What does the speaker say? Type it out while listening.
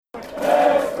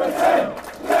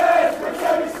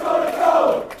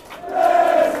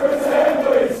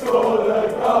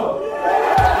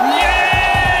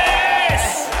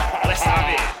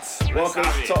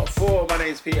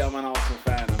Peter, I'm an Arsenal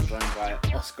fan. I'm joined by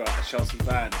Oscar, a Chelsea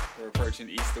fan. We're approaching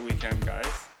Easter weekend, guys.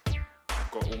 I've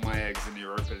got all my eggs in the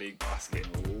Europa League basket.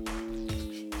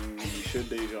 Ooh, you should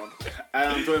do, John. And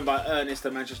I'm joined by Ernest,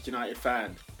 a Manchester United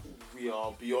fan. We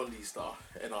are beyond Easter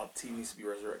and our team needs to be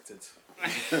resurrected.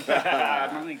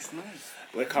 Nice.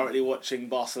 We're currently watching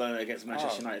Barcelona against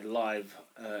Manchester United live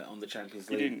on the Champions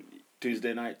League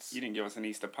Tuesday nights. You didn't give us an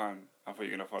Easter pun. I thought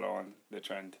you were going to follow on the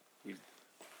trend.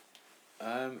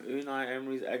 Unai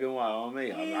Emery's egg and white on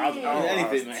me. I'll do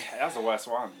anything, mate. That's the worst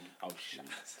one. Oh, shit.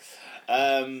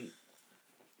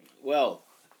 Well,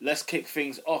 let's kick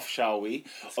things off, shall we?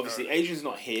 Obviously, Adrian's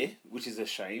not here, which is a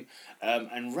shame.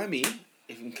 And Remy,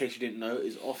 in case you didn't know,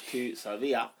 is off to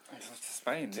Sevilla. He's off to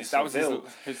Spain. To That was Seville.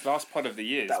 his last pod of the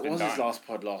year. That was his last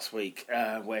pod last week,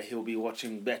 where he'll be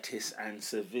watching Betis and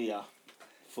Sevilla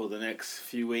for the next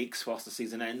few weeks whilst the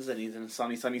season ends, and he's in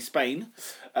sunny Spain.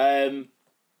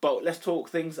 But let's talk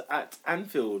things at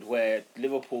Anfield, where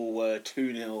Liverpool were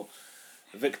 2-0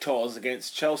 victors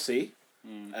against Chelsea.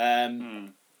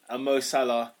 And Mo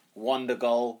Salah wonder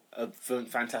goal, a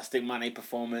fantastic Mane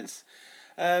performance.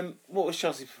 What was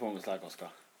Chelsea's performance like, Oscar?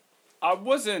 I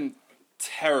wasn't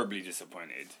terribly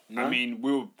disappointed. No? I mean,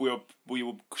 we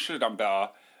should have done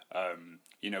better.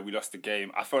 We lost the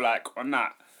game. I feel like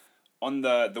on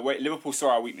the way Liverpool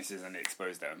saw our weaknesses and it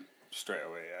exposed them straight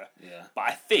away. Yeah. But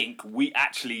I think we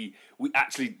actually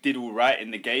did all right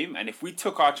in the game, and if we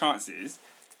took our chances,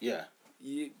 Yeah.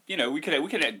 we could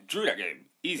have drew that game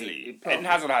easily. It Eden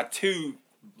Hazard had two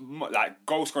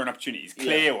goal scoring opportunities,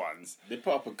 clear ones. They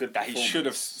put up a good That he performance. should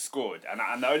have scored,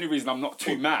 and the only reason I'm not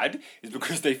too mad is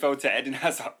because they fell to Eden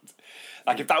Hazard.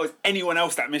 Like if that was anyone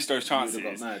else that missed those chances,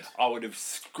 got mad. I would have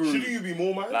screwed. Shouldn't you be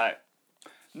more mad?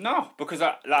 No, because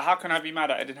how can I be mad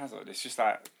at Eden Hazard? It's just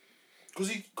like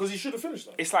Because he should have finished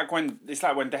that. it's like when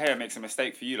De Gea makes a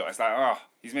mistake for you lot. It's like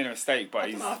he's made a mistake, but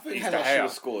I think he's Hazard De should Gea.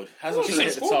 have scored. Hazard He should should have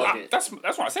have hit the scored. target.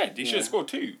 That's what I said. He should have scored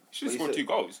two. He should have But scored he 2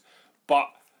 goals. But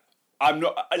I'm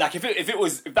not like if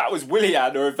that was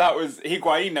Willian or if that was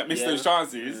Higuain that missed those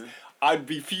chances, I'd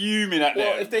be fuming at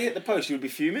Well, them. if they hit the post, you would be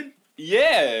fuming.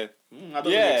 Yeah. I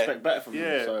don't really expect better from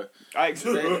them. So if I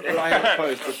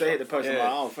hit the post, I'm like,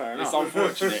 oh, fair enough.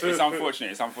 It's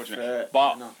unfortunate. Fair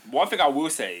But enough. one thing I will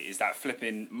say is that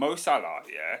flipping Mo Salah,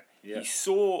 he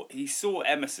saw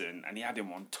Emerson and he had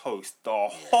him on toast the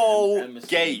whole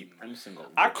game. Emerson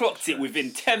got I clocked it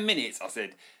within 10 minutes. I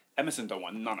said, Emerson don't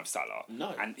want none of Salah.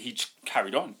 No. And he just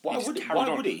carried on. Why just would he? carried Why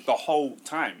on would he? the whole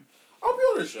time. I'll be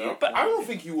honest, but I don't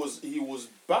think he was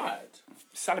bad.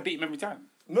 Salah beat him every time.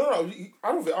 No,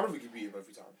 I don't think he beat him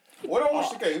every time. When I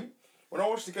watched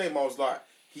the game, I was like,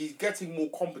 he's getting more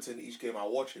competent each game I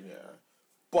watch him.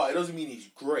 But it doesn't mean he's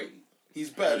great. He's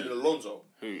better than Alonso.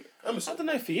 Who? Emerson. I don't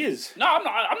know if he is. No,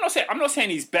 I'm not saying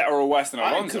he's better or worse than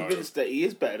I'm Alonso. convinced that he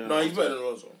is better than No, Alonso. he's better than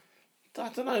Alonso. I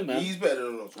don't know, man. He's better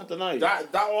than Alonso. I don't know.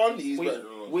 That one, he's better than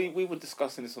Alonso. We were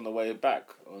discussing this on the way back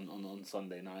on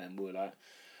Sunday night, and we were like,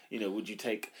 would you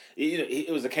take...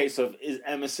 it was a case of, is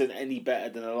Emerson any better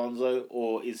than Alonso,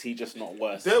 or is he just not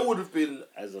worse There would have been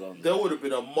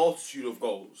a multitude of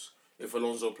goals if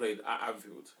Alonso played at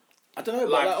Anfield. I don't know,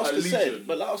 but like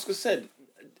like Oscar said,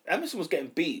 Emerson was getting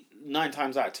beat 9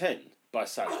 times out of 10 by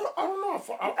Salah. I don't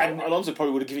know. And Alonso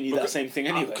probably would have given you that same thing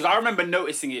anyway. Because I remember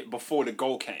noticing it before the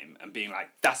goal came and being like,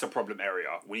 that's a problem area.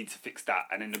 We need to fix that.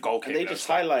 And then the goal came. And they just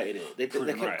highlighted it. They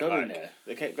proven kept right, going there.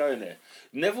 They kept going there.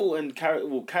 Neville and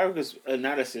Carragher's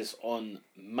analysis on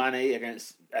Mane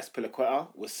against Azpilicueta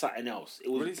was something else. It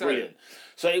was brilliant.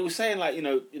 So it was saying like,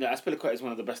 Azpilicueta is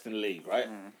one of the best in the league, right?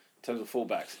 In terms of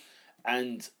fullbacks.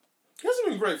 And he hasn't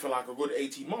been great for like a good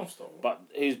 18 months though. but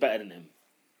who's better than him?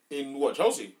 In what,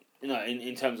 Chelsea?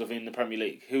 In terms of in the Premier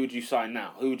League, who would you sign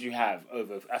now? Who would you have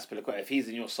over Azpilicueta if he's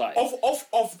in your side?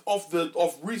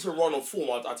 Off recent run of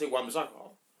form, I take Wan-Bissaka.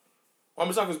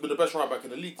 Wan-Bissaka's been the best right back in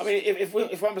the league. I mean, if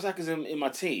Wan-Bissaka's in my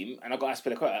team and I got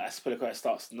Azpilicueta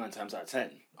starts 9 times out of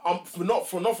 10. Not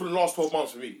for the last 12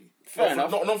 months for me. Fair enough.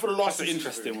 Not for the last. That's an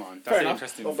interesting one. Fair enough.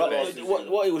 Interesting But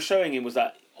one. what he was showing him was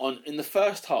that in the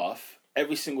first half,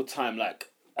 every single time,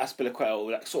 like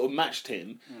Azpilicueta sort of matched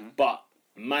him, but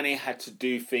Mane had to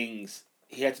do things.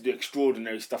 He had to do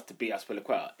extraordinary stuff to beat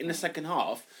Azpilicueta. In the second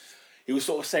half, he was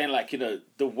sort of saying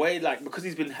the way because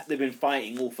they've been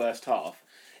fighting all first half.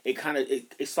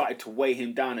 It started to weigh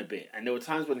him down a bit, and there were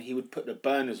times when he would put the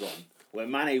burners on, where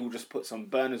Mane would just put some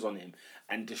burners on him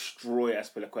and destroy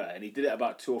Azpilicueta, and he did it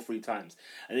about 2 or 3 times.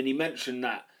 And then he mentioned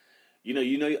that,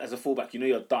 as a fullback,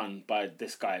 you're done by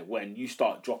this guy when you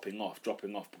start dropping off,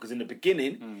 because in the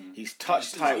beginning he's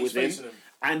touch tight with him,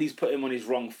 and he's put him on his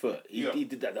wrong foot. He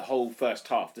did that the whole first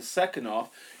half. The second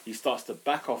half, he starts to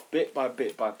back off bit by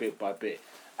bit by bit by bit.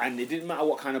 and it didn't matter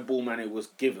what kind of ball Mane was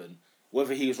given,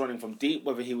 whether he was running from deep,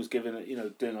 whether he was given,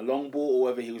 doing a long ball, or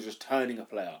whether he was just turning a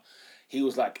player. He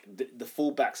was like, the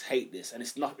fullbacks hate this, and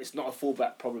it's not a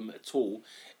fullback problem at all.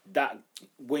 That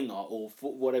winger, or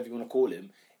whatever you want to call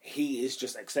him, he is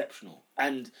just exceptional.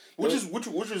 And which is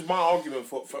my argument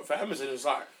for Emerson. It's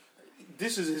like,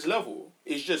 this is his level.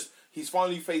 It's just he's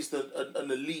finally faced an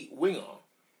elite winger.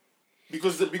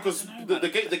 Because the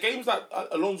games that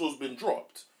Alonso's been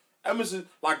dropped, Emerson,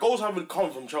 like, goals haven't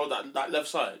come from Chelsea that left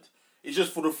side. It's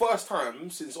just for the first time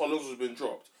since Alonso's been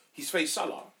dropped, he's faced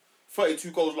Salah.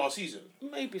 32 goals last season.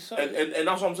 Maybe so. And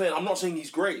that's what I'm saying. I'm not saying he's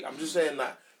great. I'm just saying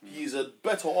that he's a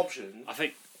better option, I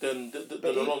think, than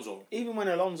Alonso. Even when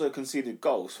Alonso conceded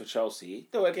goals for Chelsea,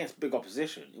 they were against big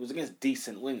opposition. It was against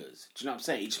decent wingers. Do you know what I'm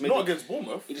saying? He just Not against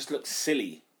Bournemouth. He just looked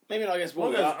silly. Maybe not against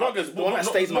Bournemouth. Not against The one that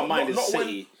stays in my mind is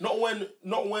City. Not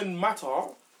when Mata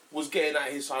was getting at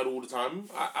his side all the time.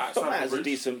 But Mata's a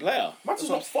decent player. Mata's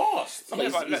not fast.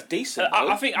 He's decent.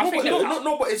 I think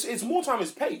but it's more time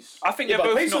his pace. I think they're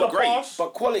both pace not of the great. pass-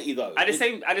 But quality though. At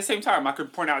the same time, I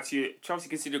could point out to you, Chelsea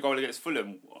conceded a goal against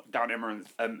Fulham down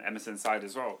Emerson's side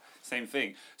as well. Same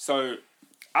thing. So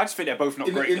I just think they're both not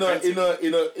great. In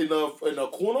a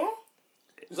corner.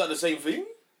 Is that the same thing?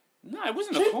 No, it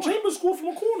wasn't a corner. Chambers scored from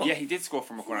a corner. Yeah, he did score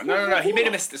from a corner. No. He made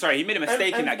a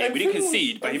mistake in that game. We didn't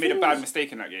concede, but he made a bad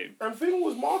mistake in that game. And Finn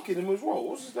was marking him as well.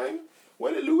 What's his name?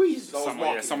 When did Luis?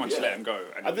 Someone should let him go,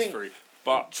 and it was free.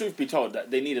 But truth be told,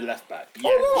 that they need a left back.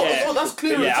 That's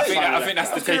clear. Yeah, I think that's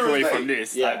the takeaway from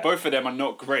this. Yeah. Like, both of them are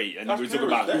not great, and we're talking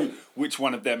about which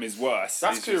one of them is worse.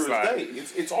 That's it's clear as just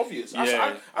day. It's obvious.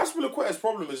 Yeah. Azpilicueta's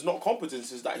problem is not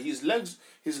competence; is that his legs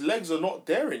are not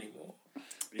there anymore.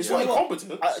 It's not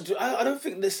incompetence. I don't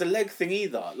think it's a leg thing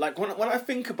either. Like when I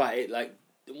think about it, like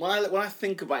when I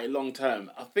think about it long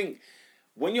term, I think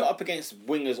when you're up against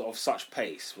wingers of such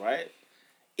pace, right?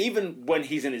 Even when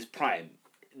he's in his prime,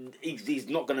 he's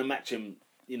not going to match him.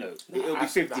 It'll be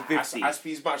 50-50.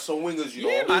 Aspie's matched some wingers,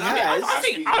 Yeah, man. I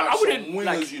think I wouldn't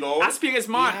wingers, like Aspie against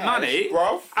Mane.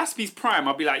 Bruv. Aspie's prime,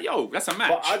 I'd be like, yo, that's a match.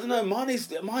 But I don't know.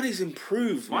 Mane's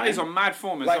improved. Mane's on mad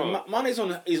form as well. Mane's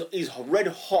on. He's red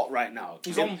hot right now.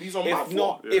 He's on mad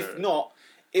form.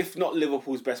 If not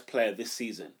Liverpool's best player this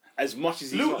season. As much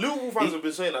as Liverpool fans have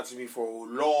been saying that to me for a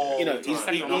long time. He's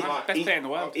best player in the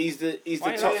world. He's the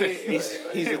top.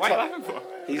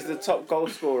 He's the top goal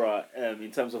scorer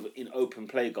in terms of in open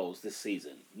play goals this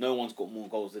season. No one's got more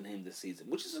goals than him this season,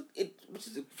 which is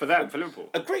For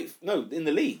Liverpool. In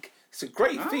the league. It's a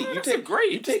great feat. You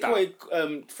take away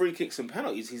free kicks and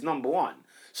penalties, he's number one.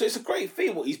 So it's a great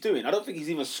feat what he's doing. I don't think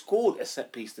he's even scored a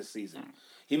set piece this season.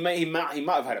 He might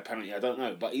have had a penalty, I don't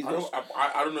know. But he's I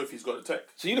don't know if he's got the tech.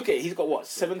 So you look at it, he's got what,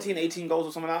 17, 18 goals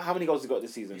or something like that? How many goals has he got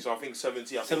this season? So I think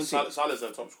 17. I think Salah's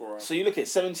their top scorer. So you look at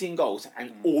 17 goals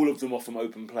and all of them are from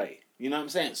open play. You know what I'm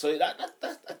saying? So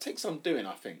that takes some doing,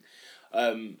 I think. But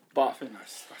I think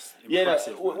that's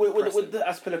impressive. With the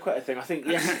Azpilicueta thing, I think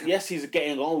yes, he's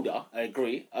getting older. I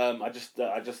agree. I just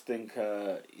think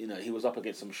he was up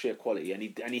against some sheer quality,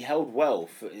 and he held well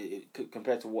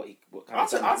compared to what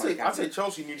kind of. I'd say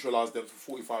Chelsea neutralised them for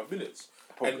 45 minutes.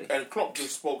 And Klopp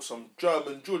just spoke some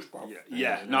German judge, bro.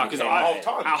 Yeah, no, because at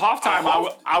half time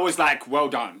I was like, well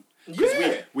done.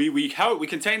 Yeah. We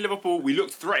contained Liverpool. We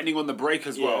looked threatening on the break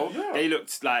as well. Yeah. They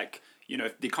looked like,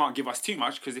 they can't give us too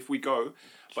much because if we go.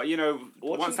 But,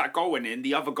 once that goal went in,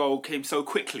 the other goal came so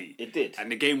quickly. It did. And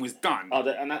the game was done. Oh,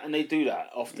 and they do that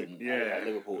often at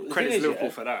Liverpool. Credit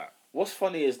Liverpool for that. What's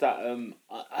funny is that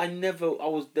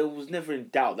there was never in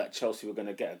doubt that Chelsea were going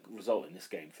to get a result in this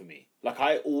game for me. Like,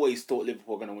 I always thought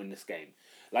Liverpool were going to win this game.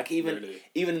 Like, even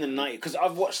in the night, because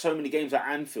I've watched so many games at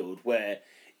Anfield where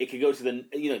it could go to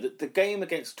the game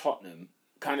against Tottenham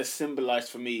kind of symbolised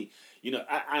for me,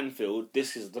 at Anfield,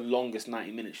 this is the longest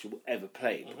 90 minutes you will ever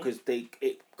play because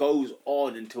it goes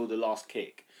on until the last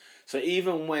kick. So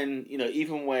even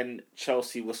when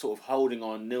Chelsea was sort of holding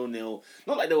on 0-0,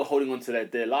 not like they were holding on to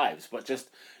their lives, but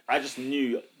I just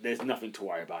knew there's nothing to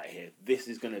worry about here. This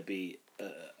is going to be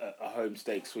a home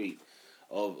stake sweep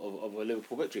of a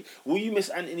Liverpool victory. Will you miss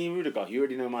Anthony Rudiger? You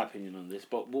already know my opinion on this,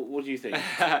 but what do you think?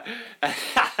 I'm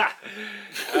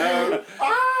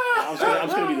just going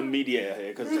to be the mediator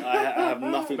here because I have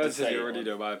nothing to say. You already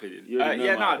know my opinion.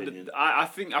 Opinion. I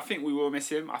think we will miss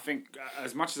him. I think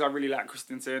as much as I really like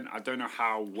Christensen, I don't know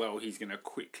how well he's going to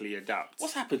quickly adapt.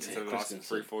 What's happened to the last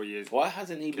 3-4 years? Why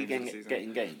hasn't he been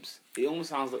getting games? It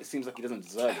almost seems like he doesn't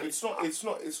deserve it. It's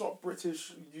not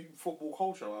British football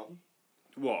culture, man.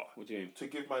 What? What do you mean? To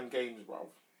give man games, bro.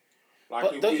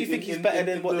 But don't you think he's better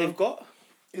than what they've got?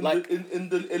 In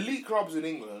the elite clubs in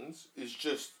England, it's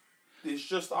just It's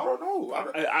just I don't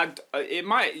know. It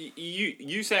might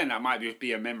you saying that might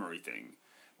be a memory thing,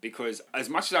 because as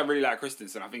much as I really like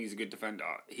Christensen, I think he's a good defender.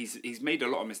 He's made a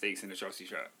lot of mistakes in the Chelsea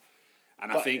shirt,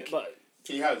 and I think.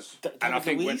 He has. And I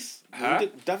think Luiz,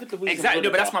 David Luiz exactly,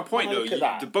 no, but that's my point though. Look at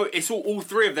that. It's all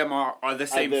three of them are the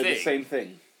same thing. The same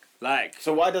thing. Like,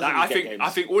 so why doesn't I he think get games? I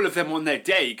think all of them on their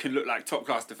day can look like top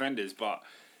class defenders, but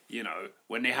you know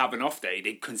when they have an off day,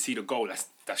 they concede a goal. That's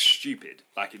stupid.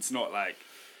 Like it's not like.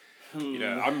 You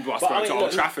know, I remember I spoke to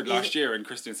Old Trafford last year and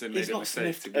Christensen made a mistake.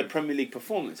 He's not sniffed a Premier League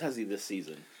performance, has he, this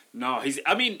season? No,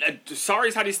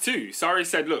 Sarri's had his two. Sarri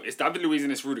said, "Look, it's David Luiz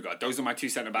and it's Rudiger. Those are my two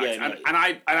centre backs," Yeah, and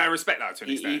I respect that to an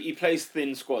extent. He plays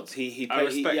thin squads. He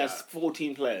has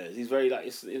 14 players. He's very like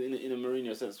in a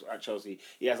Mourinho sense at Chelsea.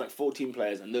 He has like 14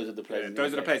 players, and those are the players. Yeah,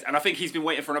 those are the players, and I think he's been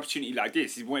waiting for an opportunity like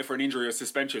this. He's been waiting for an injury or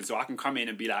suspension, so I can come in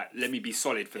and be like, "Let me be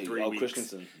solid for 3 weeks."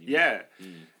 Christensen. Yeah.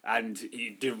 And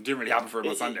it didn't really happen for him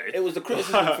on Sunday. It was the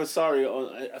criticism for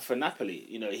Sarri for Napoli.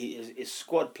 You know, his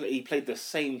squad he played the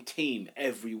same team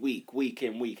every week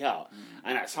in, week out,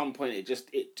 and at some point it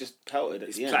just pelted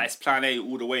at the end. It's plan A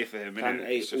all the way for him. Plan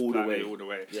A all the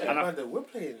way. Yeah, and we're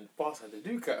playing Barca de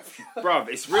Duca. Bruv,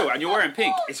 it's real, and you're wearing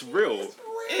pink. It's real.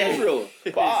 It's real.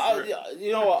 But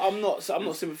you know what? I'm not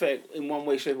sympathetic in one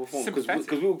way, shape, or form because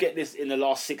we will get this in the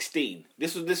last 16.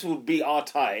 This will be our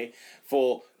tie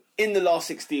for. In the last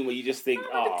 16, where you just think,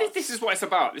 this is what it's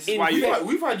about. This is why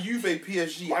we've had Juve,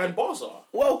 PSG, and Barca.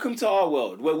 Welcome to our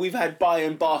world, where we've had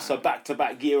Bayern, Barca back to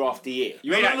back year after year.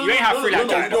 You ain't had three like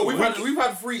that. No, we've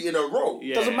had three in a row.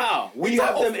 Yeah. Doesn't matter. We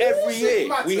have them every year.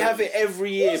 We have it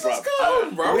every year,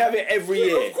 bro. We have it every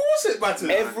year. Of course it matters.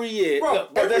 Every year, bro.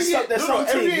 But there's some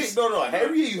teams.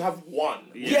 Every year you have one.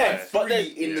 Yeah, but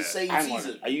in the same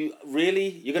season. Are you really?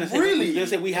 You're gonna say Really? You're gonna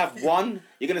say we have one?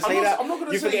 You're gonna say that? I'm not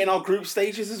gonna You're say- forgetting our group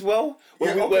stages as well.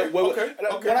 Okay.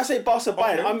 When I say Barca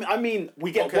Bayern, Okay. I mean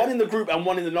we get one in the group and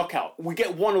one in the knockout. We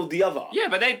get one or the other. Yeah,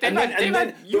 but then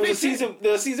there was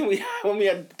a season we had when we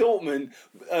had Dortmund,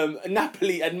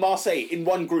 Napoli, and Marseille in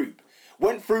one group.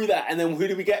 Went through that, and then who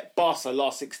did we get? Barca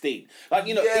last 16. Like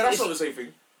you know, Yeah, that's not the same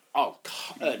thing. Oh,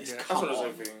 Ernest, That's come not the on.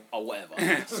 same thing. Oh, whatever.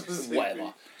 That's not the same Whatever.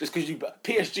 thing. Just because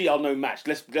PSG are no match.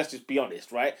 Let's just be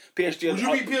honest, right? PSG. Would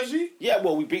you beat PSG? Yeah,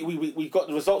 well, we got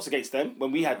the results against them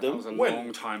when we had them. That was a When?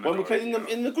 long time ago. When we played them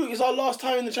in the group, it's our last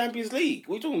time in the Champions League.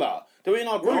 What are you talking about? They were in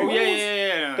our group. Oh,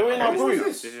 yeah. They were in our When was group.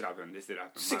 this? This did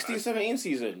happen. 16-17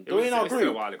 season. They It were was, in our it's still a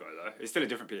group. while ago, though. It's still a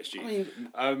different PSG. I mean,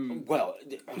 Um,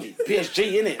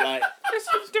 PSG, innit? Like,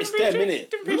 it's them,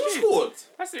 innit? Who scored?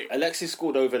 That's it. Alexis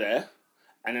scored over there.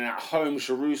 And then at home,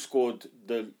 Giroud scored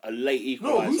a late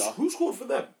No, equaliser. who scored for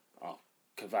them?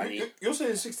 Cavani. You're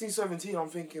saying 16-17. I'm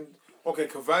thinking, okay,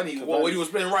 Cavani. Well, when he was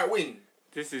playing right wing.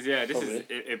 This is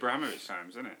Ibrahimovic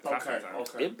times, isn't it?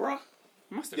 Okay. Ibra?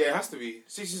 Must have. Yeah, it has to be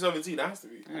 16-17. It has to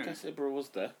be. I guess Ibra was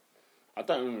there. I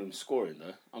don't remember him scoring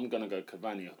though. I'm gonna go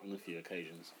Cavani on a few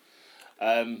occasions.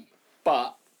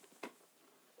 But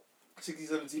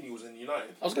 16-17. He was in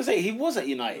United. I was gonna say he was at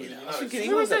United. He was at I was United. thinking he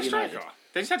Who was was their at United. striker?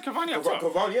 They just had Cavani up top.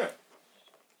 Cavani, yeah.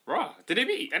 Right. Did they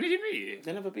beat? And they didn't beat you?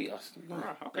 They never beat us. No.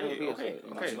 Right, They never beat us.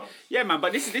 okay. nice. Yeah, man,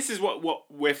 but this is what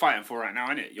we're fighting for right now,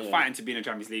 isn't it? You're fighting to be in the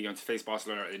Champions League and to face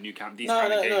Barcelona at the new camp. These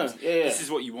kind of games. Yeah. This is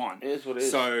what you want. It is what it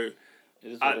is. So,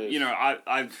 It is what it is. you know,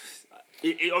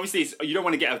 obviously you don't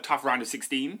want to get a tough round of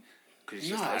 16 because it's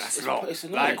just like, that's a lot. it's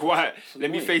annoying. Like what? It's Let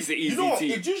me annoying. face the easy You know what?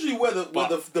 team. It's usually where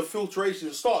the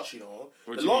filtration starts. You know,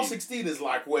 What the do you last mean? 16 is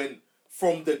like when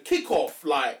from the kickoff,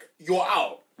 like you're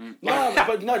out. No,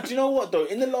 but no. Do you know what though?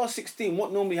 In the last 16,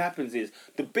 what normally happens is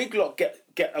the big lot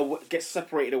get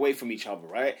separated away from each other,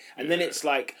 right? And then it's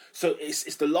like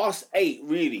it's the last 8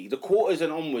 really. The quarters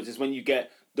and onwards is when you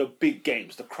get the big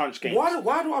games, the crunch games. Why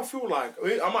do I feel like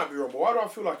I might be wrong, but why do I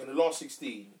feel like in the last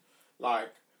 16, like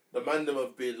the Mandem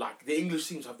have been like the English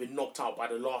teams have been knocked out by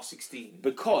the last 16?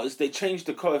 Because they changed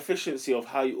the coefficiency of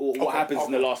what happens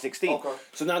in the last 16. Okay.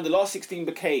 So now the last 16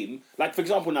 became, like for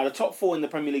example, now the top 4 in the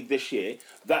Premier League this year,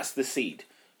 that's the seed.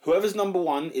 Whoever's number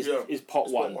 1 is pot It's 1,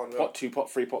 pot one, pot 2,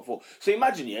 pot 3, pot 4. So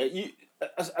imagine,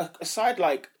 a side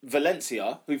like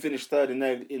Valencia, who finished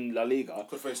 3rd in La Liga,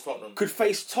 Could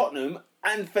face Tottenham.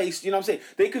 and face, you know what I'm saying?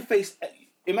 They could face,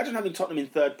 imagine having Tottenham in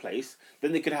 3rd place,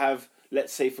 then they could have,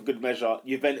 let's say for good measure,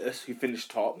 Juventus, who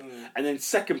finished top, and then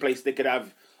 2nd place they could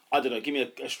have, I don't know, give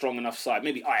me a strong enough side,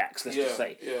 maybe Ajax, let's just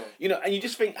say. Yeah. You know, and you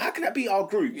just think, how can that be our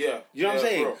group? Yeah. You know what I'm Yeah,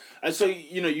 saying? bro. And so,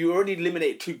 you know, you already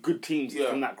eliminated 2 good teams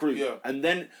from that group. Yeah. And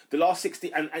then the last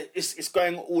 60, and it's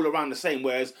going all around the same,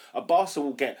 whereas a Barca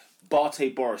will get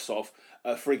Bate Borisov,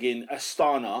 friggin'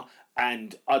 Astana,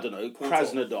 and I don't know,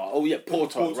 Krasnodar. Oh yeah,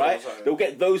 Porto, right? sorry. They'll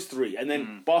get those 3, and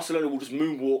then Barcelona will just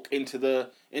moonwalk into the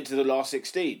into the last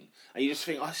 16. And you just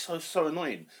think, oh, it's so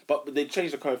annoying. But they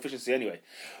changed the coefficiency anyway.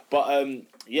 But, Man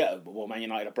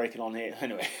United are breaking on here.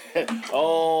 Anyway. And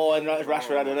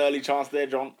Rashford had an early chance there,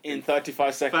 John, in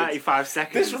 35 seconds. 35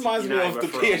 seconds. This reminds me of the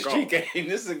PSG game.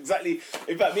 This is exactly...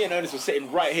 In fact, me and Ernest were sitting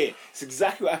right here. It's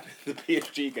exactly what happened in the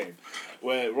PSG game.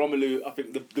 Where Romelu, I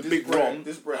think the big Rom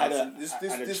this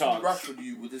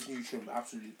Rashford with this new trim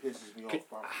absolutely pisses me off,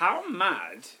 bro. How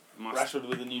mad Rashford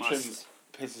with the new trim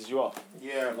pisses you off?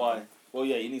 Yeah. Why? Well,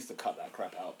 yeah, he needs to cut that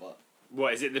crap out, but...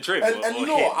 What, is it the trim? And you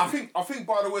know what? I think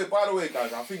by the way,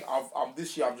 guys, I think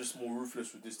this year I'm just more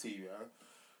ruthless with this team, yeah?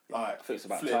 Like, I think it's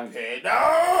about time.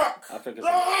 I think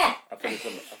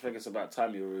it's about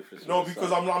time you were ruthless. No,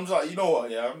 because I'm just like, you know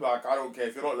what, yeah? I'm like, I don't care.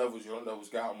 If you're not levels,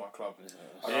 get out of my club.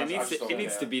 Yeah. It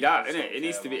needs to be that, innit? It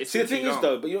needs to be... See, the thing is,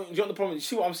 though, but you know what the problem is? You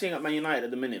see what I'm seeing at Man United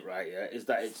at the minute, right, yeah? Is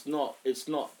that it's not...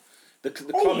 The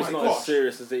club is not as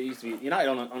serious as it used to be. United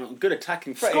on a good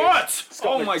attacking threat. Scott!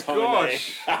 Oh my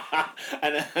gosh!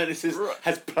 and this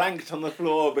has planked on the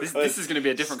floor. This is going to be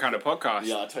a differant kind of podcast.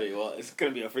 Yeah, I'll tell you what. It's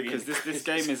going to be a freaking... Because this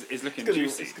game is looking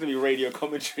juicy. It's going to be radio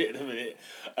commentary at the minute.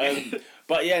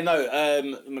 But yeah, no.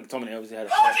 McTominay obviously had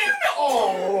a...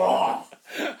 Oh!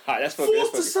 Alright, let's focus.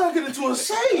 Forced the second into a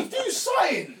save. Do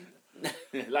something.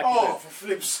 For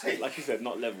flip's sake. Like you said,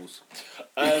 not levels.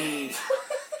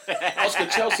 Oscar,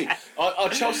 Chelsea. Are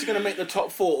Chelsea going to make the top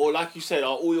 4, or like you said,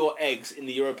 are all your eggs in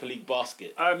the Europa League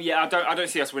basket? Yeah, I don't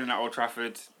see us winning at Old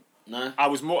Trafford. No. I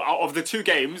was more of the two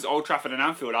games, Old Trafford and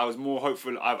Anfield. I was more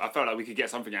hopeful. I felt like we could get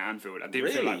something at Anfield. I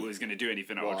didn't feel like we was going to do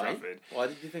anything at Old Trafford. Why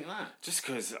did you think that? Just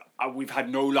because we've had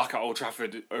no luck at Old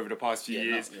Trafford over the past few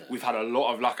years. We've had a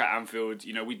lot of luck at Anfield.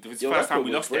 You know, it was the first time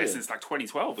we lost there since like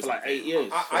 2012 or for like 8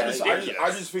 years.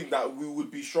 I just think that we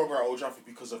would be stronger at Old Trafford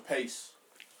because of pace.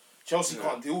 Chelsea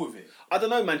can't deal with it. I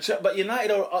don't know, man. But United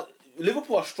are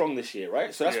Liverpool are strong this year,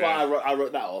 right? So that's why I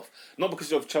wrote that off. Not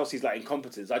because of Chelsea's like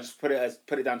incompetence. I just put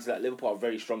it down to that Liverpool are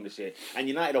very strong this year, and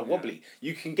United are wobbly.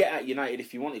 You can get at United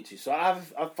if you wanted to. So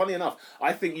funny enough,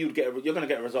 I think you're going to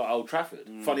get a result at Old Trafford.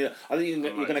 Funny enough, I think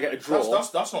you're going to get a draw.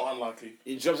 That's not unlikely.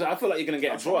 I feel like you're going to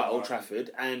get a draw at Old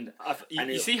Trafford, and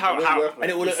you see how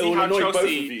it will annoy both of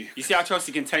you. You see how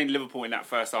Chelsea contained Liverpool in that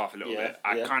first half a little bit.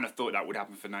 I kind of thought that would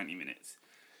happen for 90 minutes.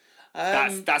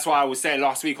 That's why I was saying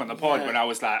last week on the pod when I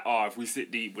was like, if we sit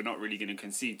deep, we're not really going to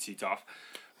concede too tough.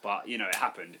 But you know, it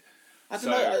happened. I don't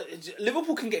know.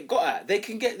 Liverpool can get got at. They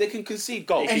can concede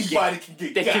goals. Anybody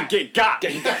can get got. Do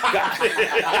you know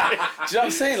what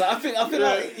I'm saying? Like, I feel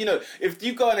like, you know, if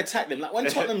you go and attack them, like when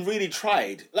Tottenham really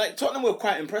tried, like Tottenham were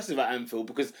quite impressive at Anfield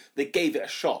because they gave it a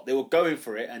shot. They were going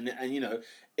for it, and you know,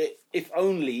 if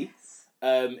only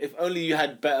you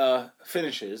had better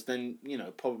finishers, then you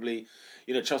know probably.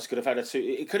 You know, Chelsea could have had a 2.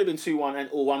 It could have been 2-1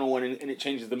 or 1-1, and it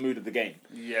changes the mood of the game.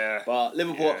 Yeah. But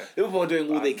Liverpool are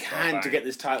doing all they can to get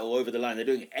this title over the line. They're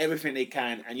doing everything they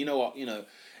can, and you know what? You know,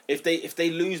 if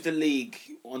they lose the league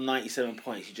on 97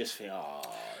 points, you just think,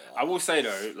 I will say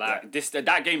though, like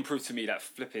that game proved to me that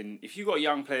flipping. If you got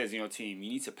young players in your team,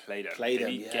 you need to play them. They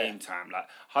need game time. Like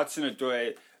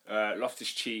Hudson-Odoi,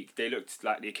 Loftus-Cheek, they looked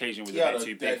like the occasion was a bit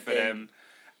too big for them,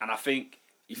 and I think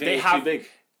they have. Too big?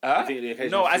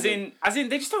 No, as in,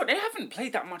 they just don't. They haven't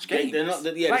played that much games. They're not.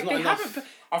 Yeah, like, they haven't.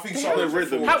 I think so.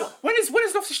 Rhythm. When has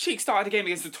Loftus-Cheek started a game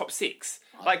against the top 6?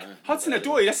 Like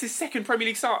Hudson-Odoi, that's his second Premier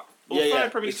League start.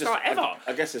 Third Premier League start ever.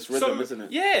 I guess it's rhythm, isn't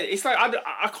it? Yeah, it's like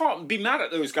I can't be mad at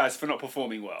those guys for not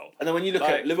performing well. And then when you look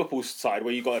at Liverpool's side,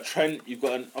 where you've got a Trent, you've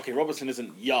got Robertson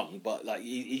isn't young, but like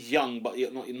he's young, but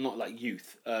you're not like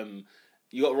youth.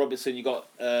 You got Robertson, you got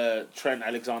Trent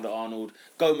Alexander-Arnold.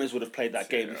 Gomez would have played that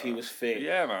game if he was fit.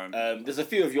 Yeah, man. There's a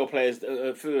few of your players,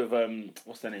 a few of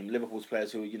what's their name, Liverpool's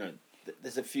players who, you know,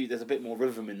 there's a bit more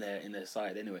rhythm in their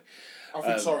side anyway. I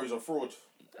think Sarri's a fraud.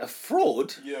 A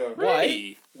fraud? Yeah.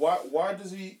 Really? Why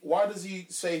does he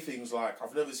say things like,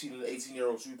 I've never seen an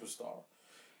 18-year-old superstar,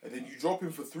 and then you drop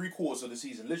him for 3 quarters of the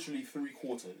season, literally 3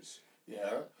 quarters,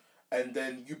 yeah, and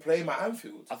then you play him at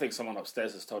Anfield. I think someone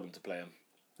upstairs has told him to play him.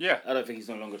 Yeah. I don't think he's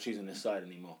no longer choosing this side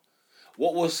anymore.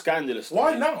 What was scandalous?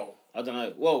 Why now? I don't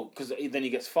know. Well, because then he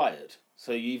gets fired.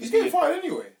 So he's getting fired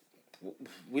anyway.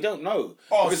 We don't know.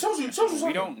 Oh, Chelsea,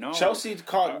 we don't know. Chelsea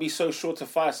can't be so sure to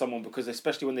fire someone because,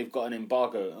 especially when they've got an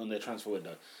embargo on their transfer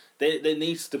window, they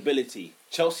need stability.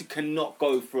 Chelsea cannot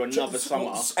go for another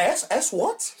summer.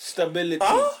 What? Stability.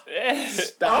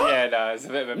 Yeah, no, it's a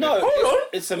bit of a myth. No,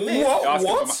 it's a myth.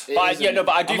 What? But I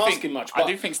do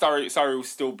think Sarri will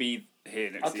still be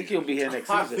here next I season. think he'll be here next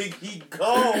I season. think he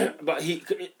go. But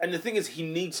and the thing is, he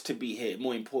needs to be here.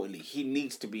 More importantly, he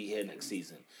needs to be here next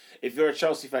season. If you're a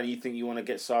Chelsea fan, you think you want to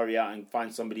get Sarri out and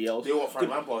find somebody else. They want Frank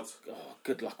Lampard. Oh,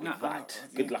 good luck with that. no,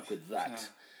 Good luck with that.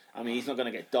 I mean, he's not going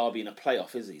to get Derby in a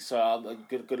playoff, is he? So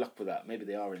good luck with that. Maybe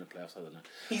they are in the playoffs. I don't know.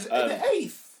 He's in the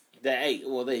 8th. They're 8.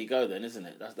 Well, there you go then, isn't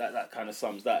it? That kind of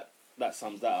sums that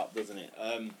up, doesn't it?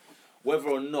 Whether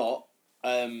or not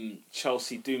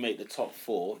Chelsea do make the top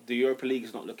 4, the Europa League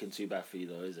is not looking too bad for you,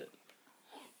 though, is it?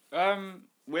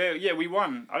 We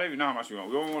won. I don't even know how much we won.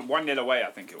 We won 1-0 away,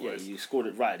 I think it was. Yeah, you scored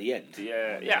it right at the end.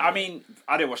 Yeah. I mean,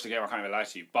 I didn't watch the game. I can't even lie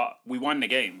to you, but we won the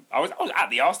game. I was at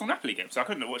the Arsenal Napoli game, so I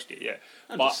couldn't have watched it. Yeah,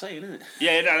 I'm just saying, isn't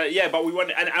it? Yeah, but we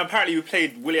won, and apparently we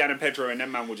played Willian and Pedro, and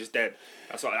them man were just dead.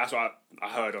 That's what I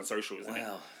heard on socials. Isn't it?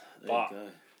 There you go.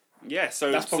 Yeah,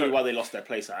 so that's probably why they lost their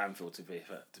place at Anfield. To be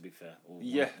fair.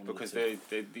 Because they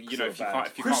you know, if you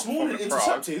can't Chris perform Smalling in Prague,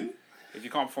 intercepting. if you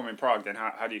can't perform in Prague, then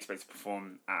how do you expect to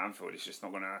perform at Anfield? It's just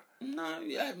not gonna. No,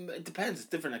 it depends. It's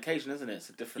a different occasion, isn't it? It's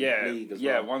a different league as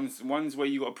well. Yeah, one's where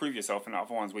you got to prove yourself, and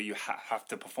other ones where you have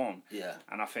to perform. Yeah,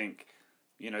 and I think,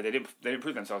 you know, they didn't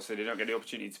prove themselves, so they don't get the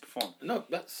opportunity to perform. No,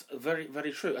 that's very,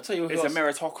 very true. I tell you, it's a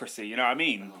meritocracy. You know what I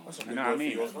mean? You know what I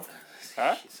mean?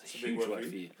 Huh? It's a huge word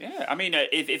for you. Yeah, I mean,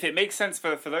 if it makes sense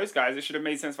for those guys, it should have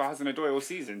made sense for Hudson-Odoi all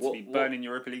season to be burning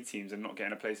Europa League teams and not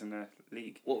getting a place in the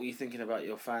league. What were you thinking about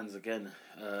your fans again?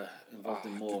 Involved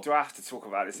in more? Do I have to talk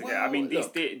about this again? Well, I mean,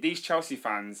 these Chelsea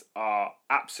fans are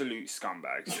absolute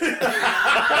scumbags. There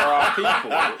are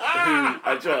people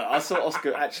who... I saw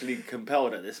Oscar actually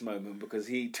compelled at this moment because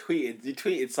he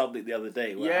tweeted something the other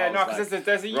day. Because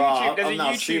there's a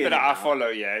YouTuber that I follow.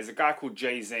 Yeah, there's a guy called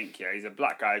Jay Zink. Yeah, he's a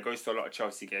black guy. He goes to a lot of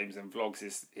Chelsea games and vlogs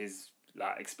his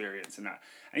like experience and that.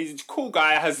 And he's a cool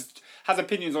guy. Has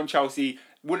opinions on Chelsea.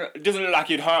 Doesn't look like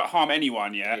he'd harm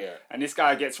anyone. Yeah. And this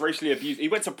guy gets racially abused. He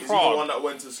went to Prague. Is he the one that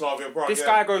went to Slavia Prague? This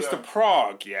guy goes to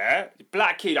Prague. Yeah,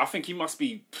 black kid. I think he must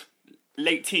be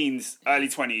late teens, early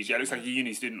 20s. Yeah, looks like a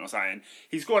uni student or something.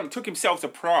 He's took himself to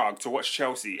Prague to watch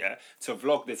Chelsea. Yeah, to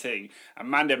vlog the thing. And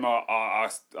man, them are I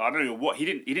don't know what he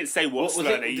didn't say what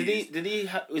slur they used.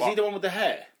 Was he the one with the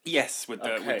hair? Yes, with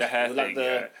the hair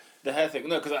thing. The hair thing,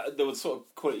 no, because there was sort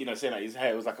of saying that his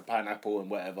hair was like a pineapple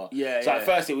and whatever. Yeah. So at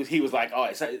first he was like, oh,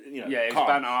 it's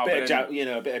banter,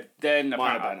 a bit of then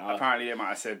minor banter. Apparently they might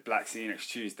have said Black Sea next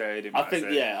Tuesday. I think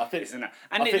this and that.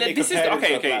 And this is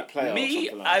okay. Me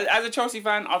as a Chelsea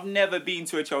fan, I've never been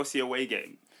to a Chelsea away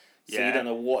game. So you don't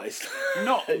know what it's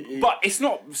like. But it's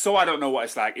not so I don't know what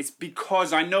it's like. It's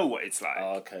because I know what it's like.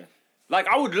 Oh, okay. Like,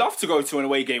 I would love to go to an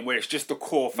away game where it's just the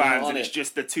core fans and it's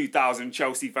just the 2,000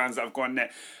 Chelsea fans that have gone there.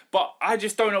 But I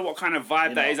just don't know what kind of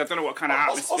vibe that is. I don't know what kind of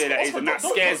atmosphere that is, and that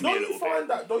scares me a little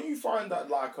bit. Don't you find that,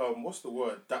 like, what's the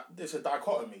word? That there's a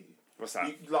dichotomy. What's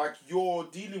that? You're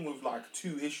dealing with, like,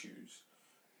 two issues.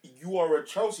 You are a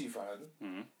Chelsea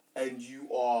fan, and you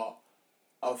are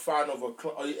a fan of a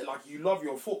club. Like, you love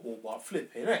your football, but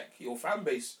flipping heck, your fan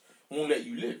base won't let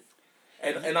you live.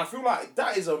 And I feel like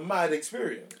that is a mad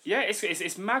experience. Yeah,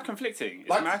 it's mad conflicting.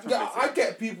 I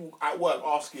get people at work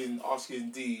asking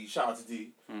D, shout out to D,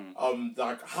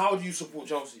 like, how do you support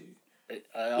Chelsea?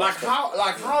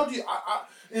 How do you?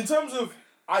 In terms of,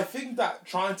 I think that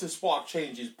trying to spark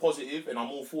change is positive, and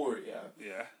I'm all for it.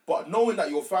 Yeah. But knowing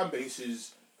that your fan base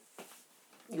is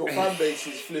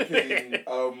flipping.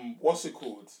 What's it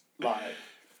called? Like,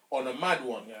 on a mad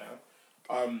one.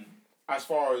 Yeah. As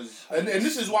far as and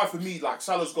this is why for me, like,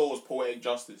 Salah's goal was poetic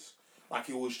justice. Like,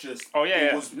 it was just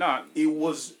it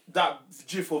was that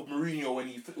gif of Mourinho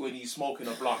when he's smoking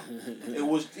a blunt. it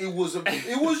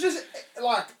was just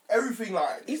like everything.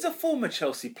 Like, he's a former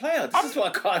Chelsea player. This is what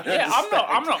I can't understand.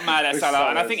 I'm not mad at Salah,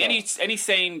 and I think any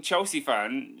sane Chelsea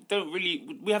fan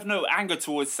we have no anger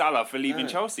towards Salah for leaving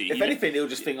Chelsea. If anything, they'll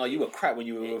just think, oh, you were crap when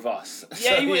you were with us.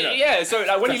 Yeah, so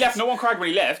like when he left, no one cried when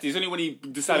he left. It's only when he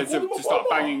decided to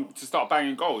start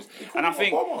banging goals. And I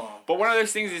think, but one of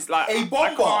those things is like, a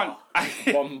bomber.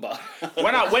 Bomber.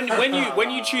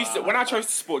 when I chose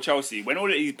to support Chelsea, when all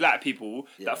of these black people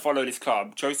that follow this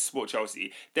club chose to support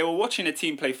Chelsea, they were watching a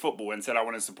team play football and said, I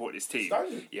want to support this team.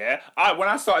 Yeah. When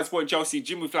I started supporting Chelsea,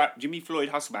 Jimmy Floyd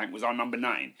Hasselbank was our number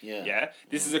 9. Yeah.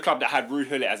 This is a club that had Ruud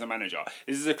Gullit as a manager.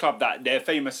 This is a club that their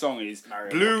famous song is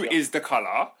Blue is the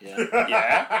colour.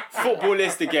 Yeah. Football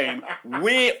is the game.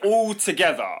 We're all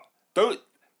together.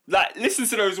 Like, listen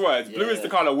to those words. Blue is the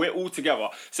colour. We're all together.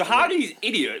 So how do these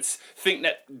idiots think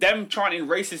that them trying in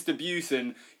racist abuse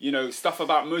and, stuff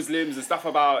about Muslims and stuff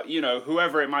about,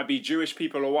 whoever it might be, Jewish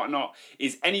people or whatnot,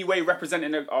 is any way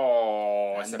representing it's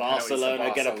a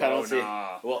Barcelona get a penalty.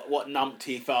 What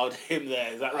numpty fouled him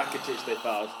there? Is that Rakitic they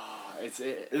fouled?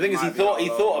 The thing is, he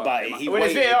thought about it. Well,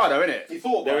 it's VAR though, isn't it? He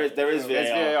thought There is VAR.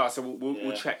 There's VAR, so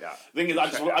we'll check that. The thing is,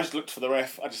 I just looked for the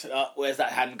ref. I just said, "Where's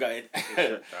that hand going?"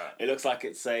 It looks like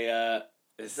it's a.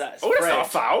 Is that? That's not a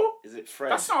foul. Is it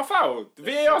Fred? That's not a foul. The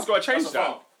VAR's got to change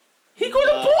that. He got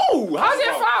the ball. How's it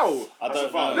a foul? I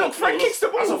don't know. Look, Fred kicks the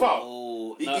ball. That's a foul.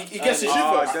 Oh, He gets his shit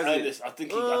first. I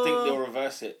think they'll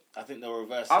reverse it. I think they'll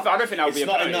reverse it. I don't think that would be a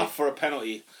penalty. It's not enough for a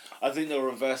penalty. I think they'll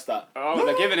reverse that. Oh,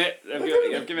 they're giving it. They're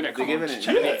giving it. They're giving it.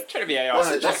 Check the VAR. Oh,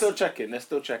 no, they're still checking.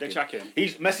 They're checking.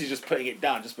 Messi's just putting it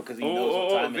down just because he knows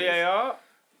what time it is. VAR.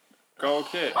 Goal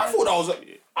kick. I thought that was.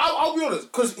 I'll be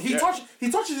honest, because he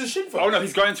touches his shin first. Oh no,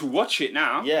 he's going to watch it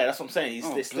now. Yeah, that's what I'm saying.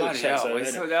 They still check.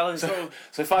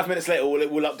 So 5 minutes later,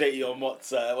 we'll update you on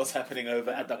what's happening over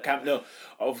at the camp. No,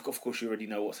 of course you already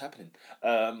know what's happening.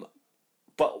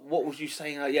 But what was you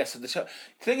saying? So the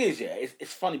thing is,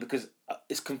 it's funny because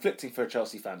it's conflicting for a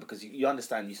Chelsea fan because you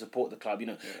understand, you support the club. You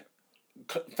know,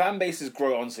 fan bases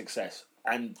grow on success,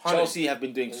 and Chelsea have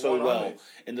been doing so well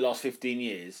in the last 15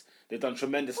 years. They've done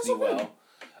tremendously well.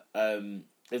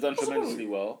 They've done tremendously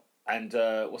well. And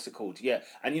what's it called? Yeah,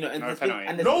 and you know, and no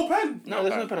penalty. No pen. No,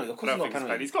 there's no penalty. Of course, it's not a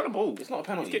penalty. He's got the ball. It's not a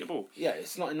penalty. He's getting the ball. Yeah,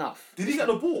 it's not enough. Did he get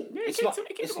the ball? Yeah, It's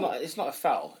not a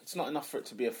foul. It's not enough for it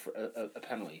to be a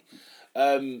penalty.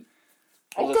 Okay.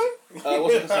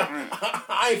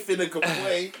 I ain't finna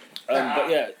complain. But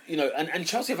yeah, you know, and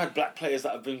Chelsea have had black players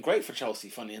that have been great for Chelsea.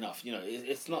 Funny enough, you know,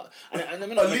 it's not. And A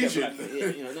legion.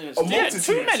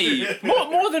 Too many.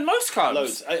 More than most clubs.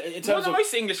 Loads. More than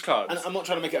most English clubs. And I'm not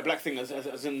trying to make it a black thing,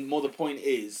 as in more the point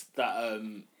is that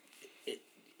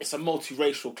it's a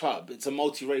multiracial club. It's a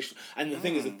multiracial, and the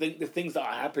thing is, the things that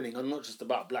are happening are not just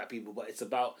about black people, but it's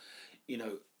about, you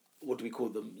know, what do we call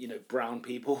them? You know, brown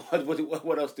people.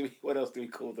 What else do we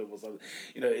call them? Or something?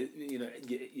 You know,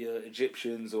 your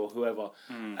Egyptians or whoever,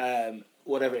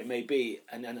 whatever it may be,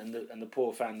 and the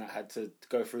poor fan that had to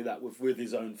go through that with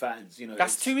his own fans. You know,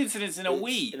 that's 2 incidents in a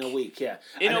week. In a week, yeah.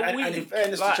 And in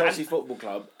fairness to Chelsea Football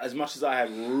Club, as much as I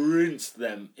have rinsed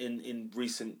them in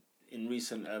recent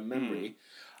memory,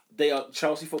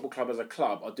 Chelsea Football Club as a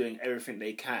club are doing everything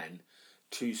they can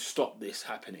to stop this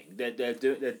happening. They're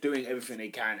doing everything they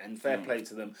can, and fair play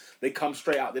to them. They come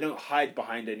straight out. They don't hide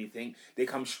behind anything. They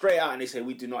come straight out and they say,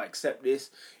 "We do not accept this.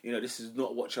 You know, this is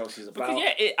not what Chelsea is about."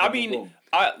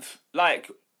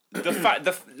 Because,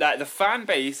 the fan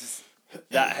base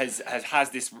that has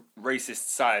this racist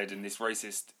side and this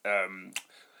racist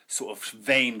sort of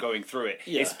vein going through it.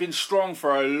 Yeah. It's been strong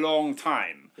for a long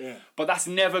time. Yeah. But that's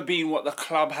never been what the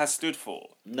club has stood for.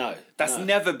 No. That's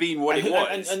never been what it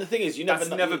was. And the thing is, you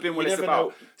never been what it's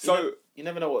about. You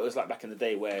never know what it was like back in the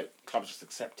day where clubs just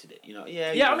accepted it. You know,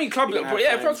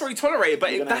 clubs probably tolerate it,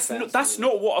 but that's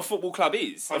not what a football club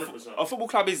is. 100%. A football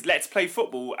club is let's play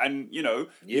football, and you know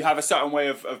you have a certain way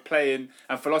of playing,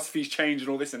 and philosophies change and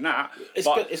all this and that.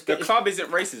 The club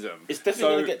isn't racism. It's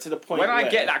definitely going to get to the point when I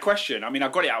get that question. I mean, I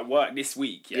got it at work this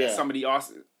week. Yeah. Somebody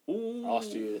asked you.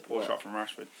 Poor shot from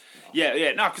Rashford.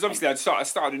 Yeah. No, because obviously I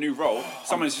started a new role.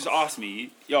 Someone's just asked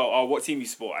me, what team you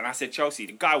support? And I said Chelsea.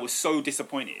 The guy was so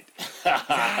disappointed.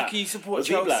 How can you support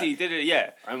Chelsea? Yeah.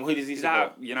 And who does he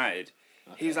support? United.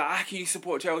 Okay. He was like, how can you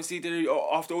support Chelsea?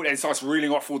 After all that, and starts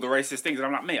reeling off all the racist things. And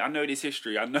I'm like, mate, I know this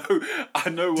history. I know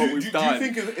what we've done. Do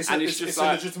you think it's a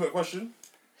legitimate question?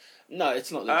 No,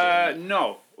 it's not legitimate.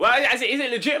 No. Well, is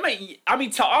it legitimate? I mean,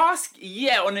 to ask,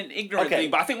 on an ignorant thing.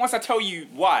 But I think once I tell you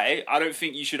why, I don't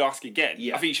think you should ask again.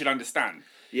 Yeah. I think you should understand.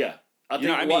 Yeah. I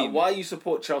think why you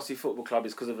support Chelsea Football Club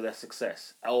is because of their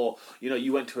success, or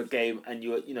you went to a game and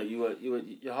your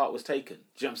heart was taken.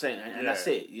 Do you know what I'm saying? And that's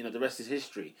it. You know, the rest is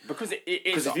history. Because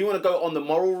if you want to go on the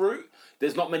moral route,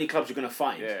 there's not many clubs you're going to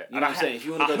find. Yeah. You know what I'm saying? If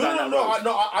you want to go down that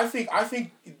road. I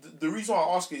think the reason why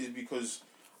I ask it is because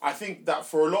I think that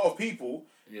for a lot of people,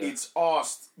 it's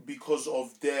asked because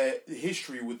of their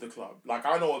history with the club. Like,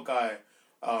 I know a guy,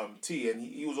 T, and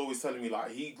he was always telling me,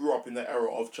 like, he grew up in the era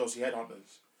of Chelsea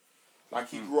headhunters. Like,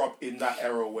 he grew up in that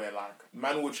era where, like,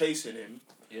 man were chasing him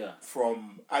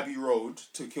from Abbey Road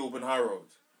to Kilburn High Road.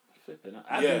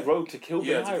 Abbey Road to Kilburn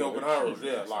High Road? To Kilburn High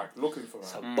Road, like, looking for him.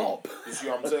 It's a bop. You see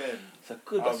what I'm saying?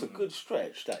 That's a good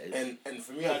stretch, that is. And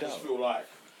for me, I just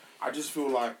feel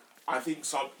like, I think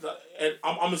and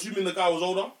I'm assuming the guy was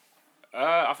older?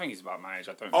 I think he's about my age.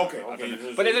 I don't know. Okay.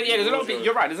 But there's a lot of people.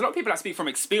 You're right. There's a lot of people that speak from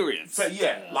experience. But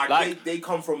they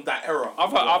come from that era.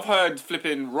 I've heard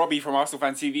flipping Robbie from Arsenal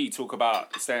Fan TV talk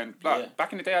about saying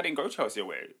back in the day I didn't go Chelsea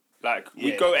away. Like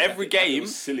we'd go every game.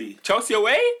 Silly. Chelsea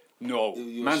away. No,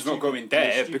 You're man's not stupid- going you're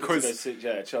there stupid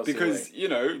to Chelsea because away. you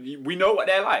know we know what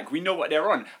they're like. We know what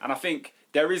they're on, and I think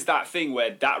there is that thing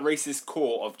where that racist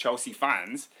core of Chelsea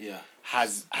fans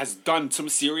has done some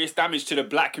serious damage to the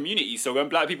black community. So when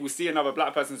black people see another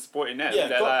black person supporting them,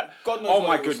 they're like, God knows "Oh what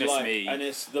my it was goodness like. me!" And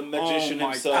it's the magician Oh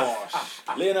my himself.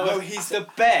 Lionel No, Messi. he's the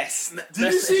best.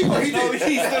 Did you see what he No, did?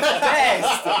 he's the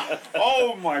best.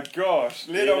 Oh my gosh,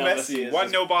 Lionel Lionel Messi, Messi is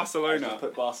 1-0 just Barcelona.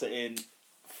 put Barca in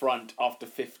front after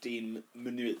 15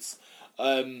 minutes.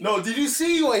 No, did you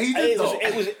see what he did?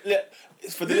 It was look,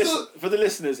 for the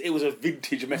listeners. It was a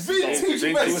vintage Messi. Vintage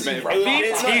goal. Messi, bro.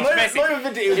 Vintage Not Messi. even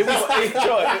vintage. It was.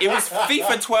 It was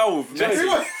FIFA 12. Messi. He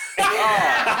was-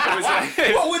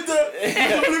 What with the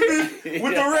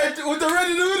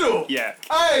red in the middle? Yeah.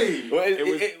 Hey, Well, It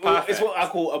was it's perfect. what I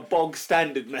call a bog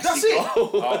standard Messi That's it. goal.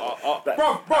 bro,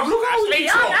 look how he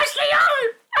got. Ashley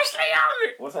Young.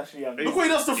 What's actually young? Look what he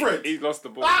does to Fred. He's lost the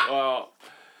ball.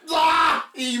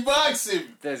 He marks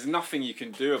him. There's nothing you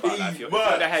can do about that. If you're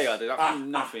But- De Gea, there's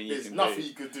nothing you There's can nothing do.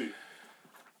 you could do.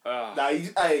 Ah. Nah,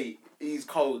 he's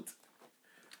cold.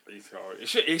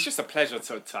 It's just a pleasure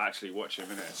to actually watch him,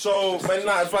 isn't it? So, Man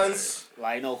United fans,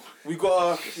 Lionel. we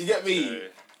got you get me.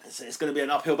 It's going to be an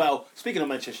uphill battle. Speaking of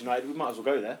Manchester United, we might as well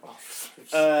go there.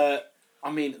 I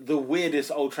mean, the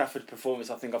weirdest Old Trafford performance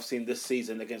I think I've seen this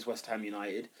season against West Ham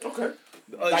United. Okay.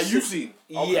 That you've seen.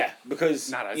 Okay. Yeah, because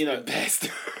That's you know the best.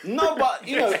 No, but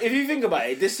you know, if you think about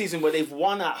it, this season where they've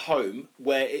won at home,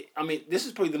 this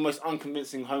is probably the most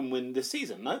unconvincing home win this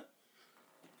season, no?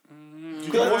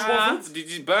 You got watch Watford? Did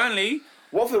you Burnley?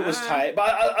 Watford was tight, but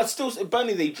I still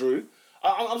Burnley they drew.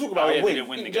 I'm talking about Oh, yeah, a they win. didn't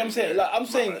win You the know what I'm game, saying? yeah. Like I'm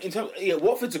saying, in terms,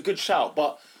 Watford's a good shout,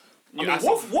 but I mean,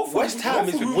 Newcastle. West Ham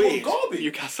is Watford weird. garbage.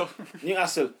 Newcastle.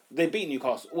 Newcastle, they beat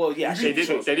Newcastle. Well, yeah, They actually,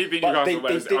 did. They did beat But Newcastle,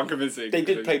 but it was unconvincing. They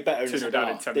did play better in the 2-0 second down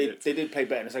in half. 10 They minutes. did play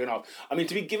better in the second half. I mean,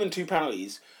 to be given 2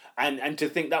 penalties and to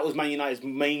think that was Man United's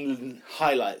main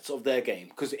highlights of their game,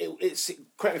 because it's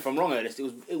correct me if I'm wrong, Ernest.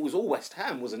 It was all West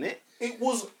Ham, wasn't it? It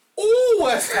was all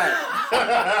West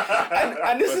Ham.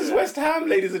 And this is West Ham,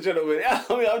 ladies and gentlemen. I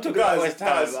mean, I'm talking about West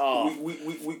Ham. Guys,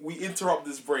 we interrupt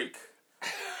this break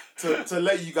to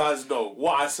let you guys know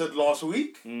what I said last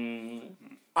week.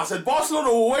 I said Barcelona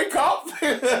will wake up.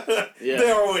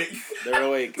 They're awake. They're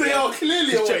awake. They are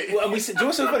clearly awake. Well, and we said, do you know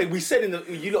what's so funny? We said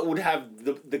you lot would have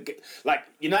the like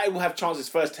United will have chances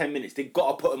first 10 minutes. They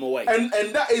got to put them away. And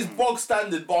that is bog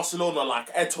standard Barcelona,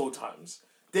 like Eto'o times.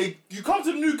 You come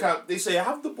to the new camp, they say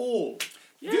have the ball.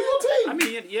 Do your thing. I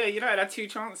mean, yeah, United had 2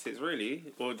 chances, really.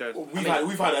 Or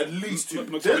We've had at least 2.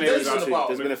 McTominay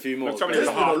There's been a few more. McTominay was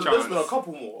a half There's been a chance.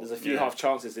 couple more. There's a few half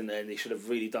chances in there, and they should have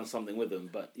really done something with them.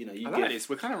 But you know, I like this.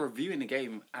 We're kind of reviewing the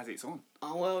game as it's on.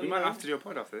 Oh well, We might have to do a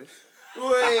pod after this.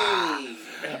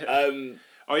 Wait.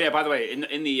 Oh yeah, by the way,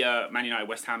 in the Man United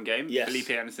West Ham game, Yes. Felipe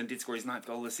Anderson did score his 9th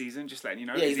goal this season. Just letting you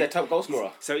know. Yeah, he's their top goal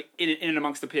scorer. So in and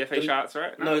amongst the PFA shouts,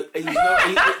 right? No,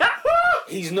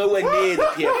 he's nowhere near the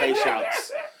PFA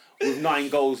shouts with 9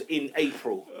 goals in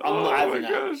April. I'm not having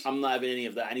that. gosh. I'm not having any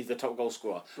of that. And he's the top goal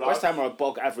scorer. West Ham are a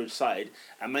bog average side,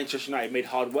 and Manchester United made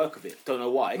hard work of it. Don't know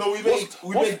why. No, we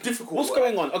made difficult What's work.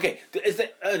 going on? Okay, is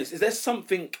there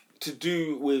something to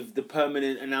do with the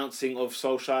permanent announcing of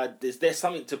Solskjaer? Is there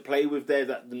something to play with there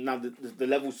that now the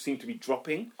levels seem to be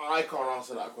dropping? I can't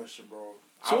answer that question, bro.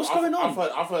 So what's going on?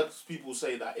 I've heard people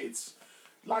say that it's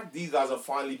like these guys are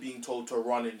finally being told to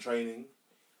run in training,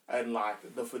 and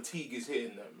like the fatigue is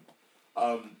hitting them.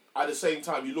 At the same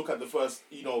time, you look at the first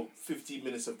 15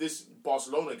 minutes of this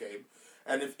Barcelona game,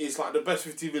 and it's like the best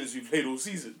 15 minutes we've played all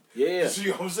season. Yeah. You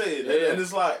see what I'm saying? Yeah. And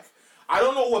it's like I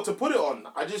don't know what to put it on.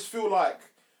 I just feel like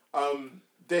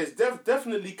there's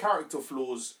definitely character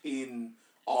flaws in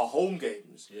our home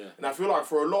games. Yeah. And I feel like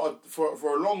for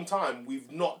a long time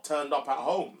we've not turned up at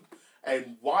home,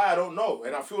 and why I don't know.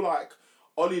 And I feel like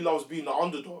Ollie loves being the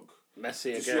underdog. Messi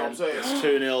You again. see what I'm saying? It's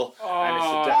 2-0. And it's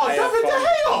a David De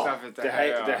Gea! David De De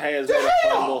Gea. Gea's De got a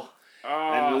Gea! fumble.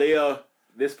 And Leo,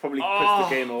 this probably puts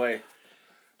the game away.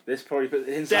 This probably puts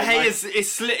De inside Gea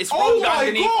it's Oh rolled my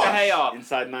underneath gosh! De Gea.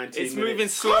 inside 19 It's minutes. moving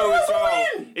slow as well.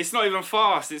 in? It's not even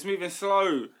fast. It's moving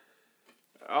slow.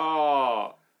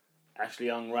 Oh. Ashley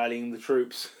Young rallying the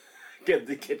troops. Get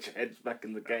your heads back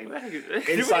in the game. What is it?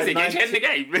 Inside Get your head in the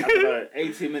 19 game. I don't know,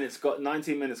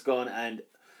 19 minutes gone, and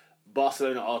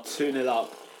Barcelona are 2-0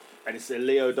 up, and it's a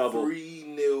Leo double.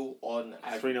 3-0 on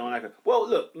 3-0 on Aguero. Well,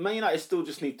 look, Man United still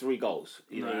just need 3 goals.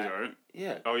 You know, No, you don't.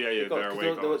 yeah. Oh, yeah, They've got- they're away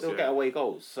they'll, goals, They'll yeah. get away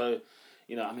goals. So,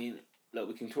 I mean, look,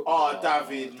 we can talk. Oh,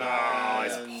 David, Oh, man.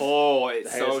 it's poor.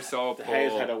 It's so De poor.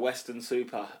 Gea's had a Western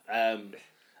super, and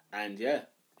yeah,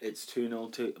 it's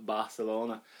 2-0 to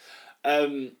Barcelona.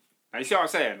 Now, you see what I'm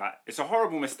saying? Like, it's a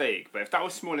horrible mistake, but if that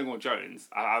was Smalling or Jones,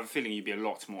 I have a feeling you'd be a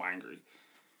lot more angry.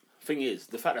 Thing is,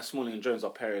 the fact that Smalling and Jones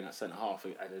are pairing at centre half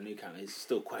at the Nou Camp is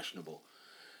still questionable.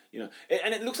 You know,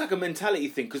 and it looks like a mentality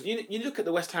thing because you look at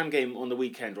the West Ham game on the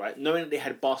weekend, right? Knowing that they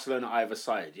had Barcelona either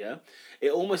side, yeah,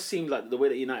 it almost seemed like the way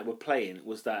that United were playing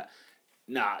was that,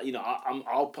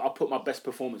 I'll put my best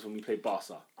performance when we play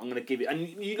Barca. I'm going to give it. And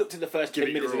you looked at the first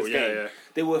 10 minutes of this game;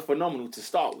 they were phenomenal to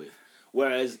start with.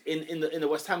 Whereas in the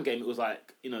West Ham game, it was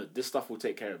like, this stuff will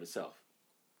take care of itself.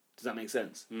 Does that make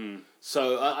sense?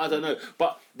 So I don't know,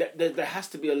 but there has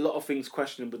to be a lot of things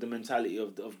questioning with the mentality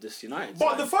of this United.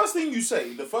 But the first thing you'd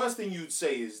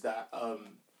say is that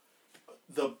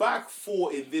the back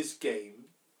four in this game,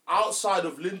 outside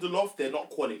of Lindelof, they're not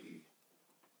quality.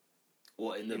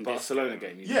 What, in the Barcelona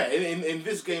game? Yeah, in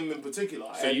this game in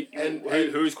particular. So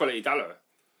who's quality? Dalot?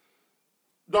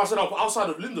 No, I said outside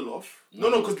of Lindelof.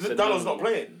 No, because Dalot's not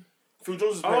playing. Phil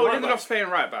Jones is playing right back. Lindelof's playing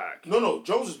right back. No,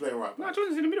 Jones is playing right back. No,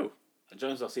 Jones is in the middle.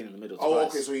 Jones I've seen in the middle Oh, twice.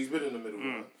 okay, so he's been in the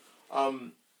middle.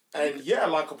 And yeah,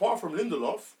 like apart from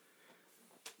Lindelof,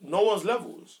 no one's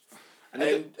levels.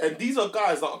 And these are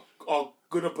guys that are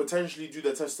going to potentially do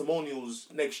their testimonials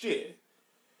next year.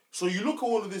 So you look at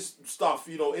all of this stuff,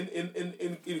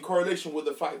 in correlation with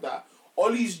the fact that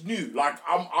Ollie's new. Like,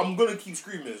 I'm going to keep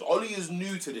screaming this. Ollie is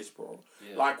new to this, bro.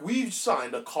 Yeah. Like, we've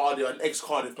signed an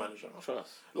ex-Cardiff manager.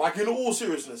 Trust. Like, in all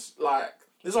seriousness, like,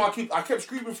 this is why I kept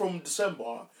screaming from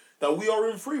December that we are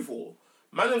in freefall.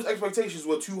 Man's expectations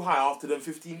were too high after them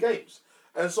 15 games.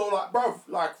 And so, like, bruv,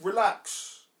 like,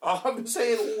 relax. I've been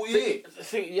saying all year. I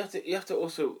think you have to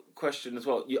also question as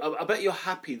well. I bet you're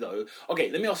happy though. Okay,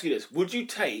 let me ask you this: would you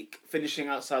take finishing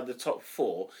outside the top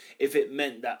 4 if it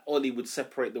meant that Ollie would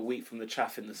separate the wheat from the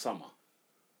chaff in the summer?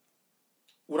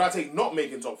 Would I take not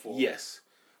making top 4? Yes,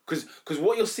 because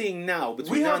what you're seeing now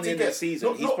between now and the end of the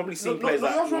season, he's probably seen players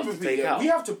that he wants to take out. We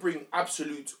have to bring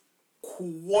absolute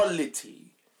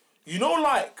quality.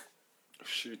 Like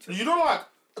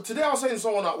today I was saying to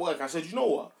someone at work. I said, you know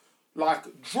what? Like,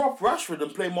 drop Rashford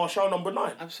and play Martial number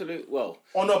 9. Absolute. Well,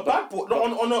 on a bad boy,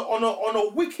 on a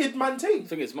wicked man team. The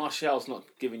thing is, Martial's not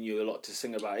giving you a lot to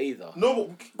sing about either.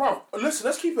 No, but bro, listen,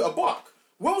 let's keep it a buck.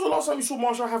 When was the last time you saw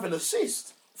Martial have an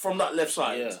assist from that left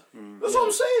side? Yeah, that's what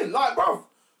I'm saying. Like, bro,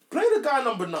 play the guy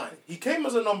number 9. He came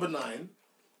as a number 9,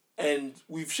 and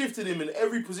we've shifted him in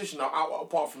every position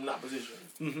apart from that position.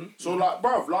 Mm-hmm. So, like,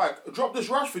 bro, drop this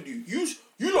Rashford.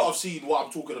 You lot have seen what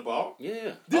I'm talking about.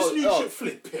 Yeah. This shit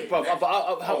flip it. But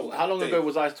how long ago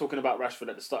was I talking about Rashford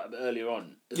at the start, earlier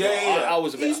on? Yeah. I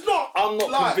was a bit. I'm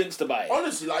not convinced about it.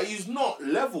 Honestly, like, he's not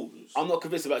levels. I'm not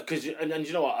convinced about it because, and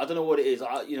you know what? I don't know what it is.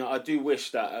 I do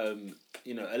wish that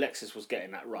Alexis was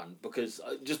getting that run because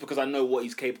I know what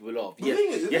he's capable of.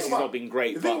 He's not been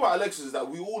great. The thing about Alexis is that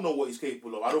we all know what he's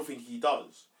capable of. I don't think he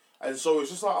does. And so it's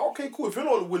just like, okay, cool. If you're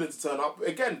not willing to turn up,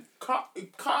 again, cut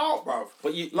out, bruv.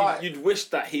 But you'd wish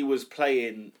that he was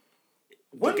playing.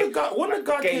 When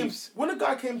the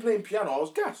guy came playing piano, I was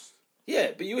gassed.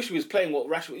 Yeah, but you wish he was playing what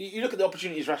Rashford. You look at the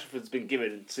opportunities Rashford's been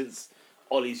given since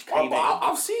Ollie's came in.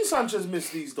 I've seen Sanchez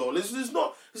miss these though. It's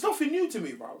nothing new to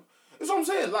me, bro. That's what I'm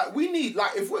saying. Like, we need,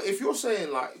 like, if you're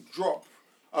saying like drop.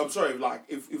 I'm sorry, like,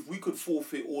 if we could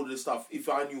forfeit all this stuff, if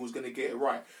I knew I was going to get it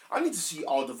right, I need to see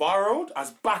Alderweireld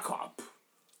as backup.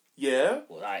 Yeah?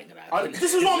 Well, that ain't going to happen.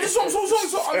 This is what I'm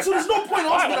so there's no point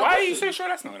asking Why are you so sure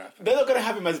that's not going to happen? They're not going to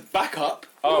have him as backup.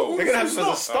 Oh. They're going to have him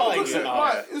as a starting centre.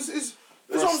 Like, it's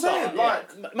what I'm saying.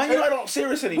 Like, Man United are not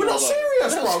serious anymore. We're not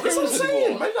serious, bro. That's what I'm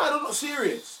saying. Man United are not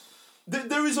serious.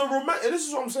 There is this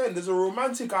is what I'm saying. There's a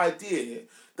romantic idea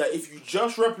that if you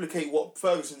just replicate what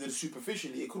Ferguson did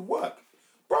superficially, it could work.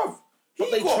 Bruv,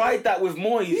 but they tried that with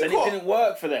Moyes and it didn't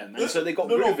work for them, and so they got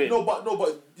rid of it. No, but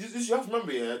you have to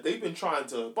remember, yeah, they've been trying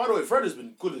to. By the way, Fred has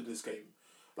been good at this game.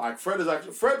 Like, Fred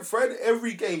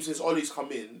every game since Ollie's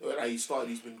come in, when he started,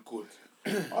 he's been good.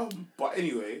 But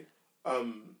anyway,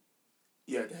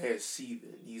 yeah, the hair's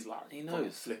seething. He's like, he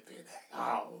knows flipping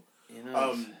how. He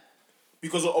knows.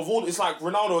 Because of all, it's like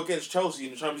Ronaldo against Chelsea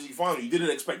in the Champions League final. You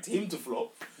didn't expect him to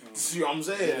flop. See what I'm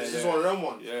saying? It's just one of them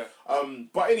ones. Yeah.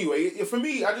 But anyway, for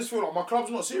me, I just feel like my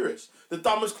club's not serious. The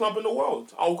dumbest club in the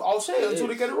world. I'll say it until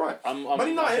they get it right.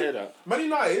 Man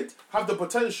United have the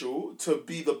potential to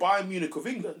be the Bayern Munich of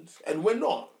England, and we're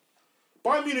not.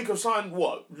 Bayern Munich have signed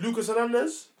what? Lucas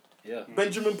Hernandez? Yeah.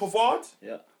 Benjamin Pavard?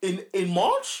 Yeah. In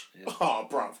March? Yeah. Oh,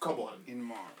 bruv, come on. In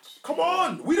March. Come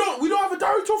on. We don't have a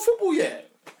director of football yet.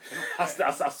 I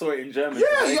saw it in German.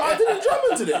 Yeah, I did in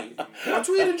German today. I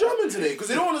tweeted in German today because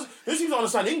they don't seem to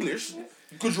understand English.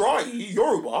 Gujarati,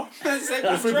 Yoruba. Let's say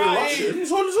Russian. Gujarati.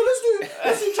 So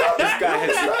let's do German. This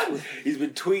guy he's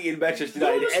been tweeting Manchester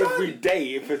United every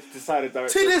day if it's decided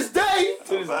directly. To this day.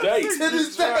 To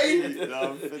this day.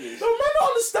 No, man, don't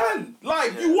understand.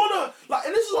 Like, you wanna, like,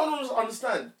 and this is what I don't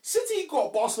understand. City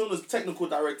got Barcelona's technical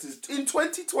directors in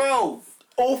 2012.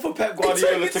 All for Pep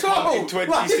Guardiola to come in 2016.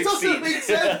 Like, it doesn't make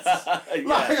sense. Yeah,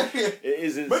 Like, it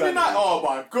is insane. maybe not. Oh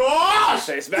my gosh!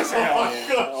 It's messing Oh up.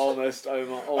 my God. Almost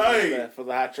Hey. there for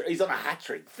the hat trick. He's on a hat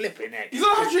trick. Flipping it. He's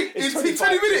on a hat-trick in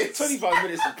 20 minutes. 25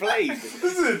 minutes of play.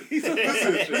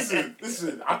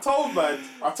 Listen. I told man,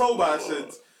 I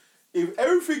said, if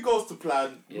everything goes to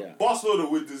plan, Yeah. Barcelona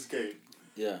win this game.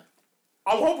 Yeah.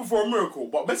 I'm hoping for a miracle,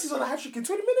 but Messi's on a hat-trick in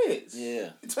 20 minutes.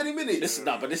 Yeah. In 20 minutes.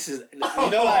 But this is, you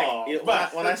know,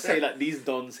 like, when I say, like, these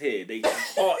dons here, they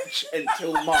coach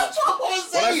until March.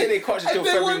 When I say they coach until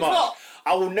February, March,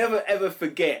 I will never ever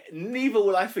forget, neither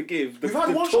will I forgive. We've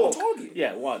had one shot on target.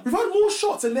 Yeah, one. We've had more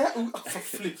shots than that.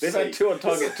 They've had 2 on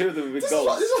target, 2 of them with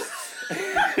goals.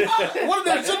 One of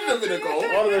them shouldn't have been a goal.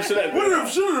 One of them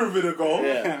should have been a goal.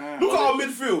 Yeah. Look at our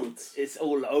midfield. It's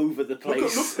all over the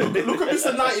place. Look at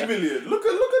Mr. 90 million. Look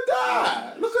at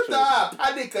that. Look at that.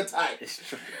 Panic attack. It's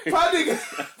true.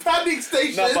 Panic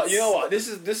stations. No, but you know what? This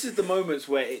is the moments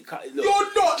where it. Look,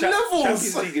 You're not levels.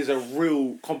 Champions League is a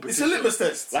real competition. It's a litmus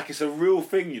test. Like, it's a real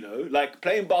thing, you know. Like,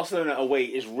 playing Barcelona away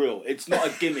is real. It's not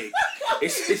a gimmick.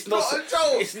 It's not not a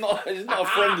joke. It's not a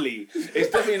friendly. It's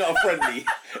definitely not a friendly.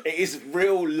 It is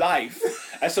real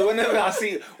life. And so when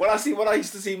I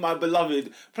used to see my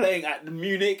beloved playing at the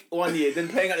Munich one year, then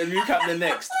playing at the Nou Camp the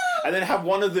next, and then have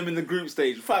one of them in the group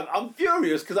stage, fam, I'm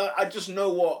furious because I just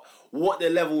know what their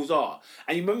levels are.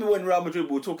 And you remember when Real Madrid,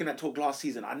 we were talking that talk last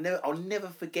season, I'll never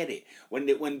forget it.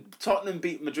 When Tottenham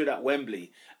beat Madrid at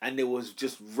Wembley and there was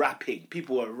just rapping,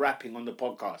 people were rapping on the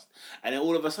podcast. And then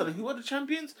all of a sudden, who are the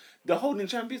champions? The holding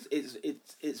champions?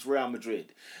 It's Real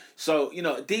Madrid. So, you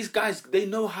know, these guys, they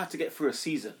know how to get through a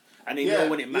season. And they know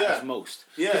when it matters most.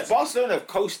 Yeah. Because Barcelona have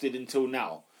coasted until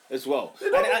now as well.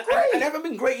 And they haven't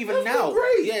been great even now.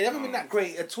 Great. Yeah, they haven't been that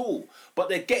great at all. But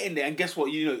they're getting there. And guess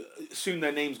what? You know, soon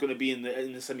their name's going to be in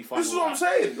the semi-final. This is what I'm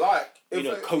saying. Like, You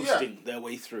know, coasting their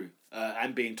way through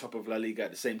and being top of La Liga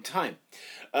at the same time.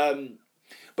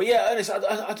 But yeah, Ernest, I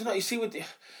don't know. You see,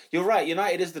 you're right.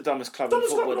 United is the dumbest club in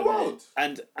football in the world.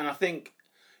 And I think,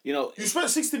 you know... You spent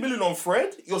 60 million on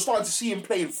Fred. You're starting to see him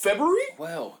play in February.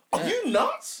 Well, Are you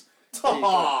nuts? And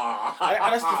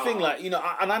that's the thing, like, you know,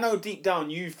 and I know deep down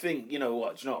you think, you know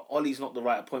what, Ollie's not the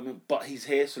right appointment, but he's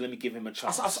here, so let me give him a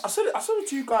chance. I said it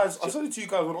to you guys. I said it to you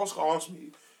guys when Oscar asked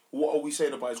me, "What are we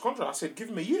saying about his contract?" I said, "Give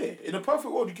him a year. In a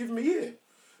perfect world, you give him a year,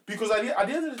 because at the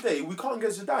end of the day, we can't get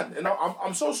Zidane." And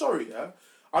I'm so sorry, yeah.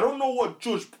 I don't know what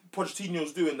George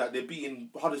Pochettino's doing that they're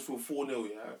beating Huddersfield 4-0,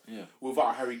 yeah,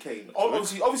 without Harry Kane.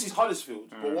 Obviously it's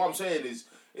Huddersfield, but what I'm saying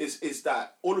is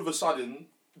that all of a sudden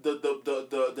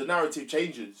the narrative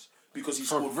changes because he's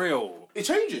For real. It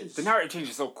changes. The narrative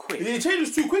changes so quick. It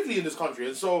changes too quickly in this country,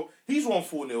 and so he's won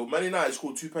 4-0. Man United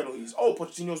scored 2 penalties. Oh,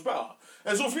 Pochettino's better,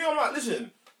 and so for me, I'm like,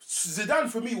 listen, Zidane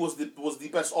for me was the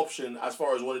best option as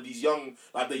far as one of these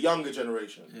the younger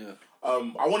generation. Yeah.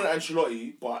 I wanted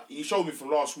Ancelotti, but he showed me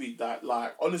from last week that,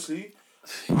 like, honestly,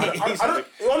 I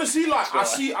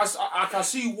can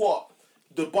see what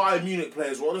the Bayern Munich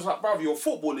players were. It's like, bruv, your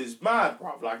football is mad,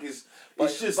 bruv. Like, it's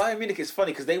just... Bayern Munich is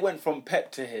funny because they went from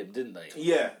Pep to him, didn't they?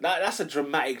 Yeah. That's a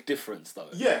dramatic difference, though.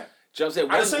 Yeah. Do you know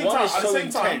what I'm saying? One is so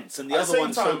intense and the other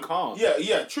one's so calm.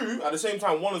 Yeah, true. At the same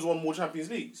time, one has won more Champions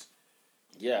Leagues.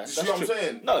 Yeah, See what I'm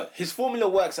saying? No, his formula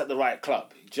works at the right club.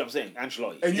 Do you know what I'm saying?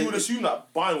 Ancelotti. And you would assume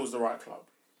that Bayern was the right club.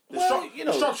 The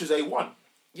structure's A1.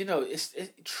 You know, it's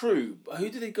true. But who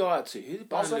did they go out to? Who did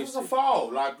Bayern lose That's to? a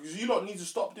foul. Like, you lot need to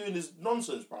stop doing this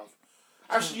nonsense, bruv.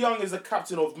 Ashley Young is the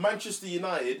captain of Manchester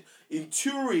United in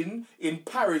Turin, in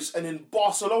Paris, and in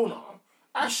Barcelona.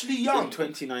 Ashley Young. In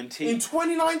 2019. In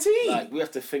 2019. Like, we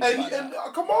have to think about that.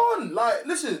 Come on, like,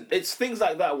 listen. It's things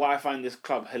like that why I find this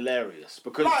club hilarious.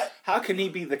 Because how can he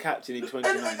be the captain in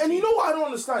 2019? And you know what I don't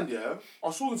understand, yeah? I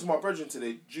was talking to my brethren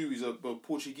today. Jew is a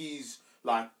Portuguese,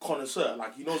 like, connoisseur.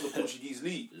 Like, he knows the Portuguese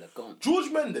league.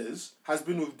 George Mendes has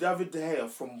been with David De Gea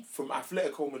from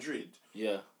Atletico Madrid.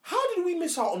 Yeah. How did we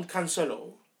miss out on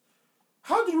Cancelo?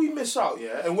 How did we miss out,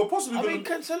 yeah? And we're possibly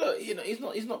Cancelo, you know,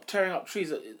 he's not tearing up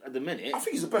trees at the minute. I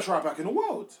think he's the best right back in the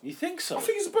world. You think so? I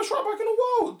think he's the best right back in the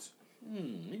world.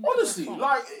 Honestly,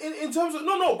 like in terms of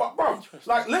but bro,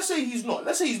 like let's say he's not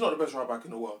the best right back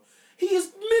in the world. He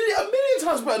is a million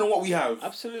times better than what we have.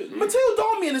 Absolutely. Matteo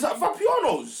Darmian is at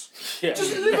Vapiano's. Yeah.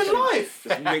 Just living life.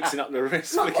 Just mixing up the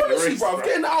wrist. Like, honestly, bro,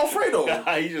 getting the Alfredo.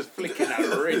 He's just flicking that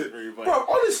wrist, bro.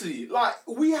 Honestly, like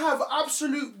we have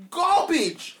absolute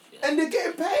garbage, and they're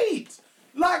getting paid.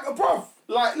 Like, bro,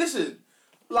 like listen,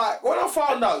 like when I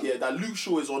found out, that Luke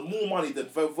Shaw is on more money than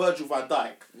Virgil van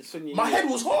Dijk, my head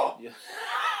was hot. Yeah.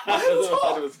 My head was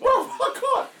hot, bro.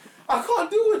 I can't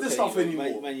deal with this stuff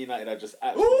anymore. Man United are just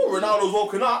Ronaldo's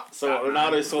woken up. So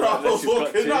Ronaldo saw that Ronaldo's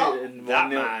woken up. That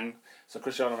man. So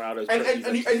Cristiano Ronaldo's and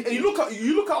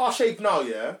you look at our shape now,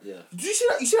 yeah. Do you see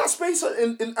that? You see that space at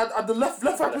the left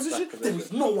back position? There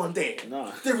is no one there.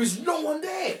 No. There is no one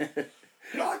there.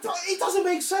 It doesn't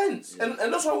make sense. And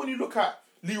that's why when you look at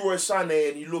Leroy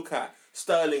Sané and you look at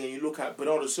Sterling and you look at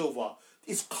Bernardo Silva,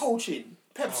 it's coaching.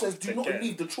 Pep says, do not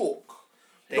leave the chalk.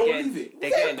 Don't leave it. They're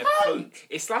getting the coach.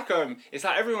 It's like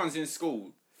everyone's in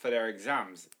school for their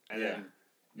exams, and then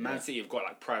Man City have got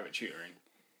like private tutoring.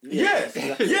 Yeah,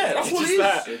 that's what it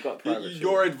is. They've got private You're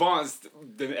more advanced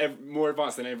than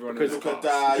everyone. Look at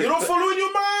that. You're not following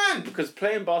your man. Because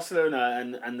playing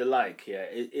Barcelona and the like,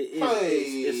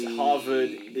 it's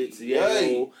Harvard, it's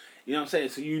Yale. You know what I'm saying?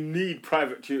 So you need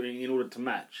private tutoring in order to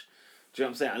match. Do you know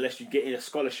what I'm saying? Unless you get in a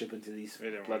scholarship into these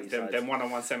bloody sites. Them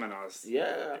one-on-one seminars.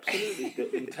 Yeah, absolutely.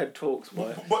 The TED Talks,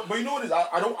 boy. But you know what it is?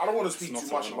 I don't want to speak too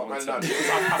much about Man United because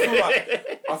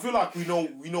I feel like we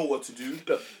know what to do.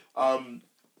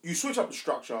 You switch up the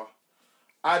structure.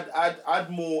 Add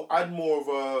more of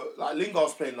a like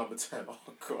Lingard's playing number 10. Oh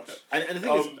gosh. And the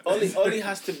thing is, Oli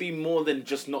has to be more than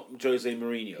just not Jose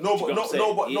Mourinho.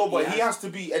 But he has to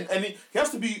be he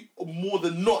has to be more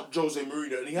than not Jose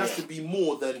Mourinho, and he has to be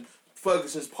more than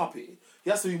Ferguson's puppet. He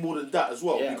has to be more than that as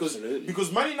well. Yeah,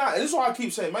 because Man United, and this is what I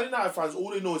keep saying, Man United fans, all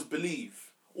they know is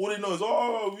believe. All they know is,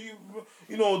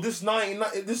 this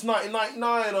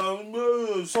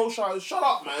 1999, Solskjaer, shut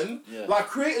up, man. Yeah. Like,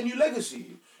 create a new legacy.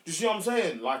 Do you see what I'm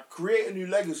saying? Like, create a new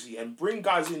legacy and bring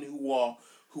guys in who are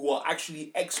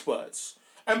actually experts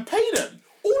and pay them.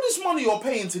 All this money you're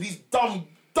paying to these dumb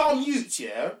youths,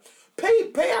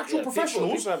 Pay actual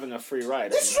professionals. People having a free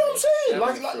ride. This is what I'm saying.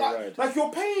 Like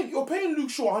you're paying Luke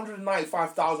Shaw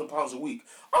 £195,000 a week.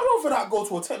 I'd rather that go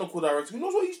to a technical director who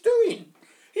knows what he's doing.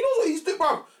 He knows what he's doing,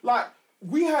 bro. Like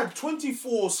we had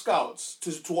 24 scouts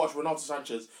to watch Renato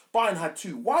Sanchez. Bayern had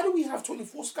 2. Why do we have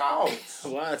 24 scouts?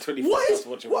 Why 24 scouts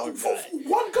watching one guy?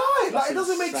 One guy. Like it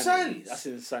doesn't make sense. That's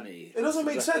insanity. It doesn't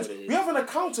make sense. We have an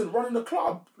accountant running the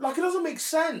club. Like it doesn't make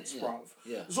sense, bruv.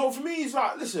 Yeah. So for me, it's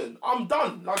like, listen, I'm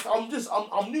done. Like I'm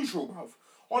neutral, bruv.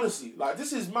 Honestly, like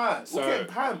this is mad. We're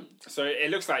getting pammed. So it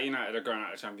looks like United are going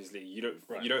out of the Champions League. You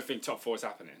don't think top 4 is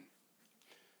happening?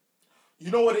 You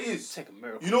know what it is? It's like a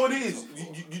miracle. You know what it is?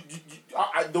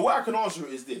 The way I can answer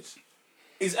it is this.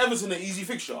 Is Everton an easy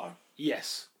fixture?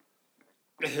 Yes.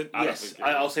 Yes.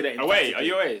 I'll say that. Away? Are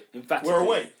you away? We're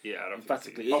away. Yeah, I don't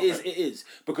emphatically. think so. It is.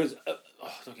 Because,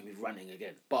 don't get me running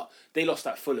again, but they lost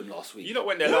at Fulham last week. You not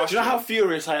went there last Do you know how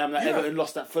furious I am that Everton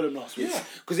lost at Fulham last week?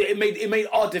 Because it made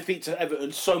our defeat to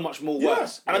Everton so much more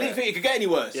worse. And I didn't think it could get any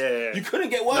worse. Yeah. You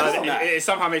couldn't get worse than that. It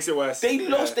somehow makes it worse. They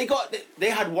lost. They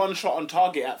had one shot on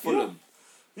target at Fulham.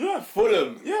 Yeah.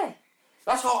 Fulham. Yeah.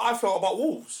 That's how I felt about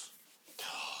Wolves.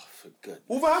 For goodness.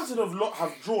 Wolverhampton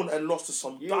have drawn and lost to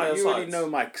some dire sides. You already know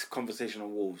my conversation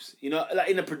on Wolves. You know, like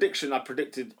in a prediction, I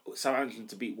predicted Southampton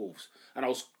to beat Wolves, and I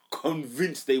was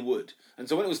convinced they would. And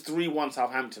so when it was 3-1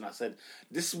 Southampton, I said,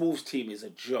 this Wolves team is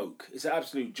a joke. It's an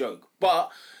absolute joke.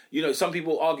 But, you know, some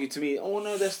people argue to me, oh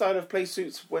no, their style of play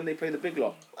suits when they play the big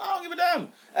lot. I don't give a damn.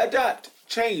 Adapt.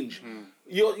 Change.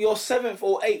 You're 7th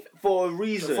or 8th for a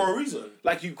reason. For a reason.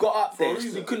 Like you got up there.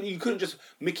 You couldn't just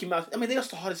Mickey Mouse. I mean, they lost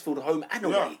to Huddersfield at home and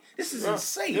away. Yeah. This is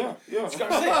insane. Yeah. You know what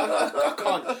I'm saying? I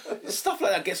can't. Stuff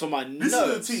like that gets on my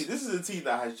nerves. This is a team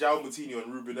that has João Moutinho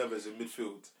and Ruben Neves in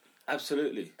midfield.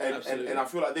 Absolutely. And I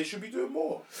feel like they should be doing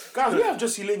more. Guys, we have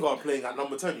Jesse Lingard playing at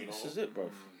number 10, you know. This is it, bro.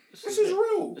 This is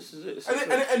real. This is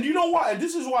it. And you know what? And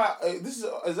this is why. This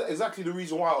is exactly the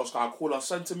reason why, Oscar, I call us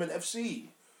Sentiment FC.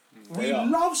 We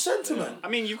love sentiment. I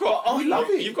mean, we love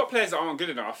it. You've got players that aren't good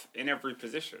enough in every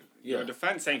position. Yeah. Your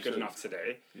defence ain't good enough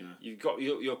today. Yeah.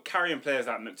 You're carrying players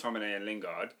like McTominay and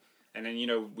Lingard, and then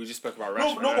we just spoke about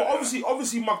Rashford. No, but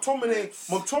obviously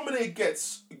McTominay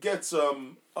gets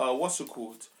what's it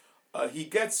called? He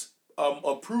gets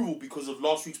approval because of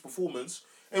last week's performance,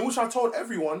 in which I told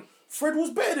everyone Fred was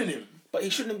better than him. But he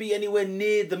shouldn't be anywhere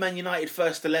near the Man United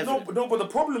first 11. No, but the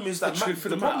problem is that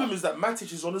the matter.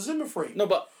 Matic is on a Zimmer frame. No,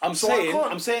 but I'm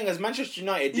saying as Manchester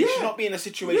United, they should not be in a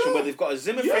situation where they've got a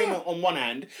Zimmer frame on one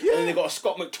hand and then they've got a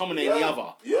Scott McTominay on the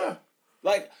other. Yeah.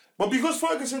 Like, but because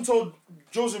Ferguson told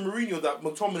Jose Mourinho that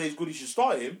McTominay is good, he should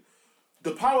start him.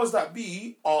 The powers that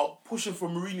be are pushing for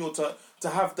Mourinho to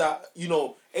have that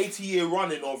 80-year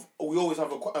running of we always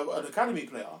have an academy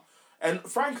player. And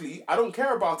frankly, I don't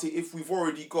care about it if we've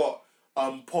already got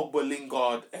Pogba,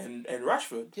 Lingard, and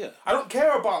Rashford. Yeah. I don't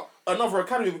care about another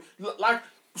academy. Like,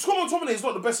 Scott McTominay is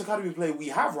not the best academy player we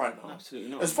have right now.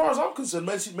 Absolutely not. As far as I'm concerned,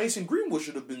 Mason Greenwood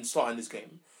should have been starting this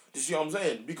game. Do you see what I'm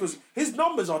saying? Because his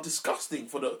numbers are disgusting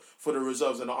for the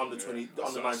reserves and the under 20, the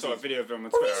under 19. I saw a video of him on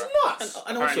Bro, Twitter. he's nuts.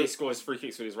 And Apparently also, he scores free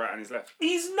kicks with his right and his left.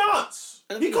 He's nuts.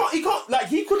 He can't. Like,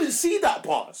 he couldn't see that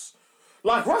pass.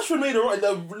 Like, Rashford made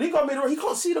Lingard made he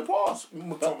can't see the pass.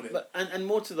 McTominay. And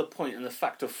more to the point, and the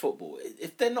fact of football,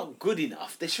 if they're not good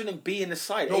enough, they shouldn't be in the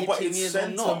side. No, 18 but it's years or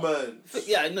not. sentiment.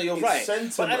 Yeah, no, you're It's right.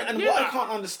 sentiment. And what I can't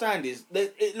understand is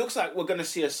that it looks like we're going to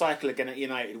see a cycle again at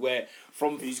United where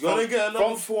He's gonna get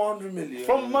another 400 million.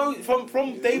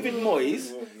 From David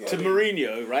Moyes to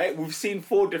Mourinho, right? We've seen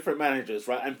 4 different managers,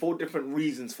 right, and 4 different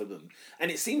reasons for them,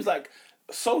 and it seems like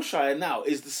Solskjaer now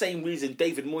is the same reason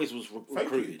David Moyes was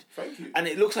recruited. Thank you. And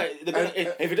it looks like they're gonna,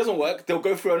 if it doesn't work, they'll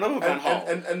go through another Van Gaal,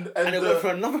 and they'll go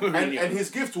for another Mourinho. And his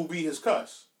gift will be his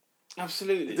curse.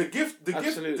 Absolutely. The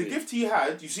gift he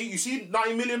had. You see,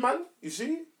 90 million, man. You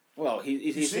see. Well,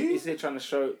 he's here trying to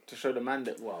show the man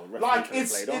that like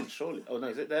played on surely. Oh no,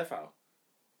 is it their foul?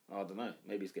 Oh, I don't know.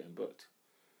 Maybe he's getting booked.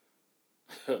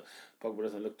 Pogba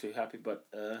doesn't look too happy, but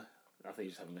I think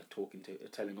he's having a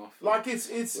telling off. Like it's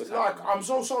like happening? I'm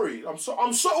so sorry. I'm so.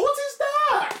 What is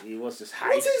that? He was just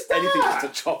What is that? anything just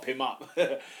to chop him up.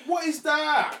 What is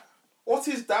that? What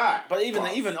is that? But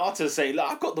even Arthur say, look,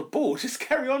 I've got the ball. Just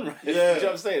carry on, right? Yeah. Do you know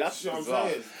what I'm saying? That's what I'm bizarre.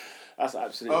 saying. That's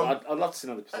absolutely. I'd love to see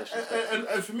another possession.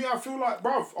 And for me, I feel like,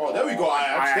 bruv. Oh, there we go.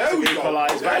 There we go.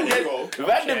 There we go.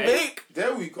 Van de Beek.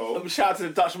 There we go. Shout out to the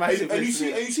Dutch man. And you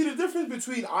see the difference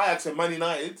between Ajax and Man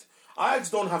United.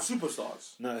 Ajax don't have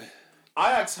superstars. No.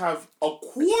 Ajax have a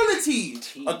quality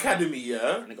academy,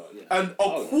 and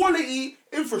a quality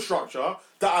infrastructure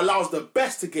that allows the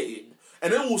best to get in.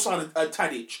 And then we'll sign a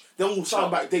Tadic. Then we'll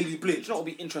sign back Daily Blind. Do you know what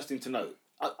would be interesting to know?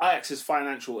 Ajax's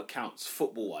financial accounts,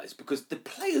 football-wise, because the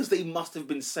players they must have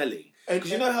been selling. Because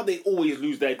you know how they always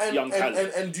lose their young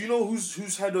talent. And do you know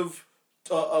who's head of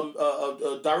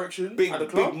direction Big, at the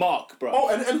club? Big Mark, bro. Oh,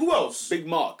 and who else? Big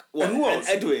Mark. And who else?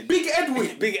 And Edwin. Big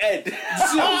Edwin. Big Ed. You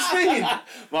see what I'm saying?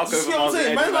 Mark you see what I'm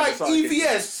saying? Man, like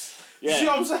EVS. You see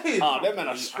what I'm saying? Ah, them men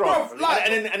are strong. Bro, like,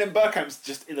 and then Bergkamp's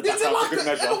just in the background for good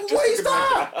measure. What is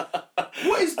that?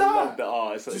 What is that?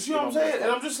 Do you see what I'm saying?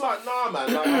 And I'm just like, nah,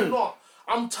 man. Like,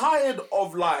 I'm tired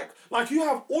of like you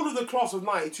have all of the class of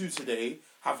 '92 today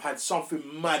have had something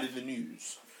mad in the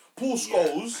news. Paul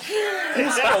Scholes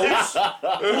is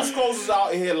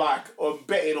out here like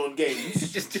betting on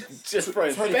games. just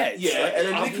throwing bets. Yeah, and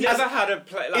then I've never had a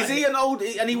play. Like, is he an old?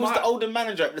 And he was the older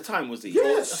manager at the time, was he?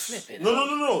 Yes.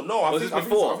 No. I think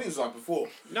it was like before.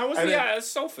 No, wasn't he at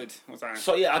Salford?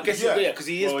 So yeah, I guess because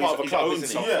he is part of a club,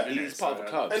 isn't he? Yeah, he's part of a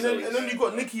club. And then you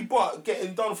got Nicky Butt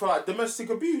getting done for like domestic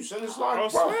abuse, and it's like, I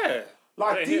swear,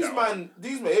 like these men.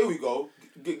 Here we go.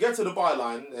 Get to the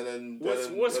byline and then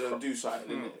do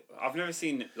something. I've never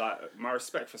seen my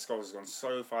respect for Scholes has gone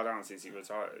so far down since he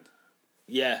retired.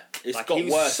 Yeah, it's like, got he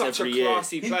was worse such every a year.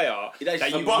 classy player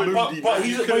that you but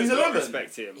he's a lemon.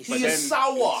 Respect him. He is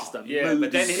sour. Yeah,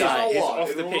 but then his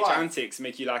off the pitch right. antics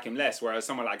make you like him less. Whereas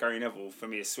someone like Gary Neville, for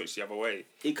me, is switched the other way.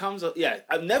 He comes up,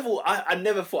 Neville. I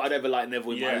never thought I'd ever like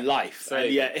Neville in my life. Same.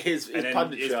 And yeah, his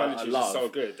punditry is love. so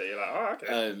good that you're like, oh,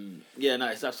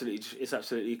 okay. It's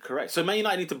absolutely correct. So Man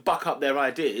United need to buck up their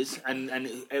ideas, and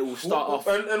it will start off.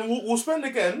 And we'll spend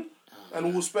again,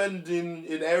 and we'll spend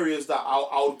in areas that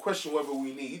I would question whether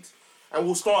we need. And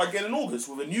we'll start again in August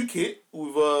with a new kit,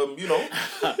 with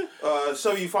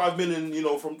 75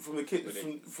 million, from the kit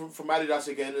from Adidas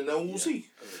again, and then we'll see.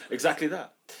 Exactly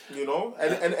that.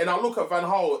 And I look at Van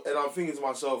Gaal and I'm thinking to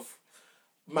myself,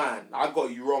 man, I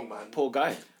got you wrong, man. Poor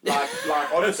guy.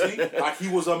 Like honestly, like he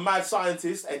was a mad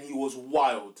scientist and he was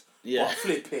wild. Yeah. But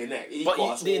flipping it. He got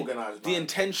us organised. The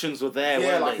intentions were there.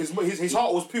 Yeah, like they? his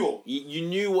heart was pure. You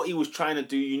knew what he was trying to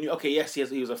do. You knew, okay, yes,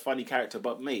 he was a funny character,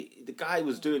 but mate, the guy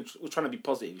was trying to be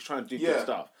positive. He was trying to do good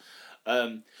stuff.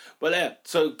 But yeah,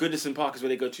 so Goodison Park is where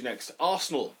they go to next.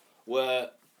 Arsenal were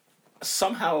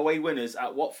somehow away winners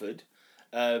at Watford,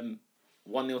 1-0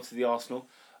 to the Arsenal.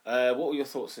 What were your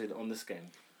thoughts on this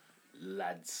game,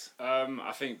 lads?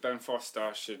 I think Ben Foster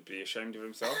should be ashamed of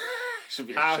himself.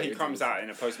 how he comes out in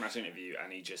a post-match interview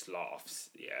and he just laughs.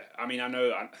 Yeah, I mean, I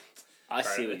know. I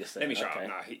see what you're saying. Let me shut okay. up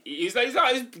now. He was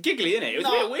giggly, innit? It was a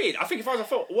bit weird. I think if I was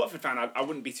a Watford fan, I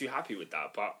wouldn't be too happy with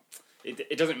that, but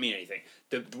it doesn't mean anything.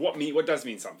 What does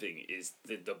mean something is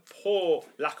the poor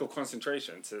lack of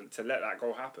concentration to let that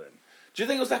goal happen. Do you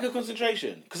think it was lack of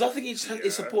concentration? Because I think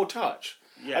it's a poor touch.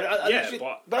 Yeah,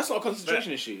 but that's not a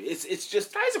concentration issue. It's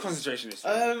just that is a concentration issue.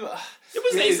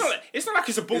 It's not like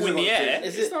it's a ball in the air.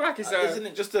 It's not like it's a. Isn't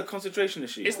it just a concentration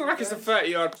issue? It's not like it's a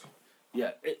 30-yard.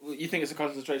 Yeah, you think it's a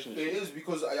concentration issue? It is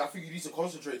because I think you need to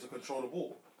concentrate to control the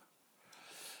ball.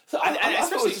 So I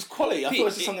thought it was just quality. I thought it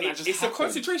was just something that just It's happened. a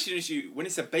concentration issue when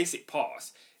it's a basic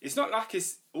pass. It's not like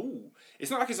it's a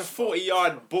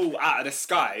 40-yard ball out of the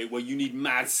sky where you need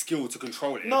mad skill to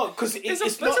control it. No, because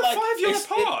it's not a like 5-yard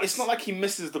pass. It's not like he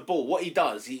misses the ball. What he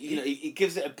does, he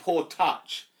gives it a poor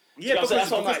touch. Yeah, because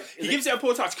because he gives it a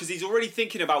poor touch because he's already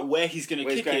thinking about where he's going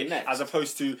to kick it next. as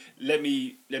opposed to let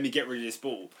me get rid of this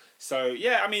ball. So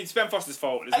yeah, I mean it's Ben Foster's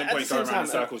fault. There's no point going around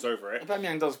in circles over it.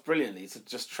 Aubameyang does brilliantly to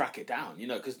just track it down,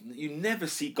 because you never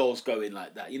see goals go in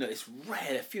like that. It's rare,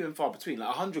 they're few and far between. Like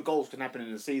 100 goals can happen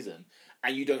in a season,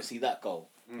 and you don't see that goal.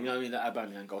 You know what I mean? That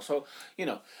Aubameyang goal. So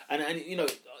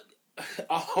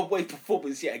our away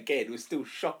performance yet again was still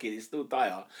shocking. It's still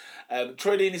dire.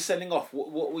 Troy Deeney is sending off.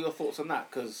 What were your thoughts on that?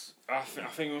 Because I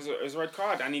think it was a red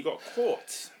card and he got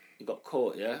caught. He got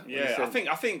caught, yeah. Yeah,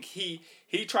 I think he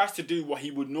tries to do what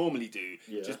he would normally do,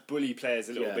 just bully players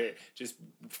a little bit, just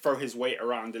throw his weight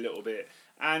around a little bit.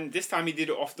 And this time he did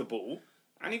it off the ball,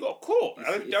 and he got caught.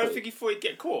 I don't think he thought he'd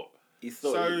get caught. He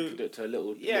thought he could do it to a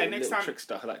little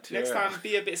trickster like Torreira. Next time,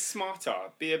 be a bit smarter,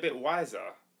 be a bit wiser.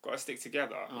 Got to stick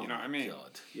together. You know what I mean?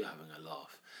 God, you're having a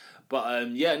laugh. But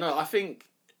I think.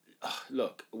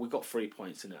 Look, we got 3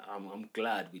 points in it. I'm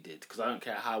glad we did because I don't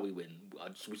care how we win.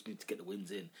 We just need to get the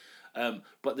wins in.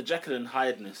 But the Jekyll and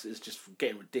Hydeness is just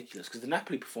getting ridiculous because the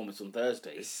Napoli performance on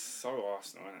Thursday. It's so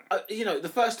Arsenal, isn't it? The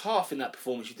first half in that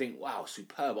performance, you think, wow,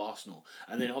 superb Arsenal,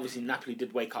 and then obviously Napoli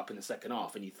did wake up in the second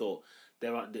half, and you thought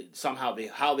somehow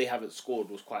how they haven't scored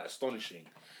was quite astonishing.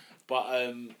 But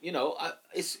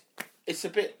it's a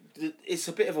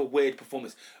bit of a weird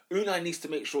performance. Unai needs to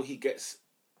make sure he gets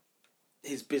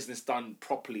his business done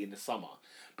properly in the summer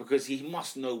because he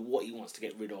must know what he wants to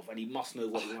get rid of and he must know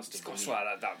what he wants to do. It's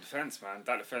got that defence, man.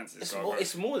 That defence is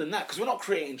it's more than that because we're not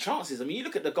creating chances. I mean, you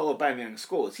look at the goal Aubameyang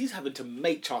scores, he's having to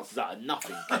make chances out of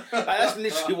nothing. That's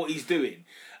literally what he's doing.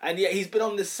 And yet he's been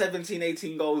on this 17,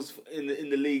 18 goals in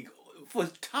the league for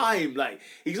time. Like,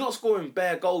 he's not scoring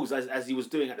bare goals as he was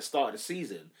doing at the start of the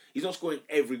season. He's not scoring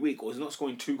every week, or he's not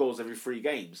scoring 2 goals every 3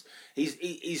 games.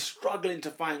 He's struggling to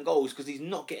find goals because he's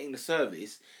not getting the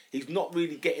service. He's not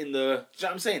really getting the... Do you know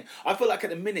what I'm saying? I feel like at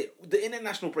the minute, the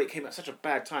international break came at such a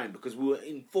bad time because we were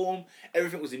in form,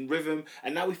 everything was in rhythm,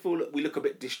 and now we look a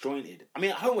bit disjointed. I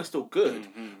mean, at home we're still good,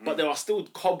 but there are still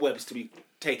cobwebs to be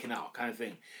taken out, kind of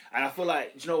thing. And I feel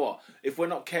like, do you know what? If we're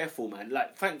not careful, man,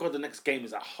 like, thank God the next game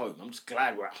is at home. I'm just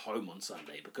glad we're at home on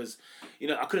Sunday because,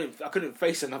 I couldn't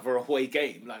face another away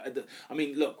game. Like, I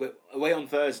mean, look, we're away on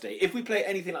Thursday. If we play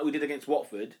anything like we did against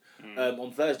Watford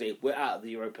on Thursday, we're out of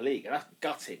the Europa League, and that's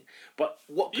gutting. But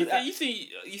what could you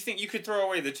think you could throw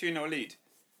away the 2-0 lead?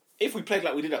 If we played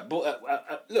like we did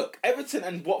look, Everton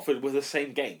and Watford were the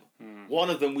same game. One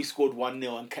of them we scored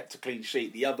 1-0 and kept a clean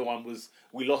sheet. The other one was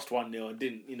we lost 1-0 and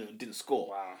didn't score.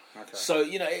 Wow. Okay. So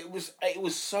it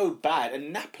was so bad.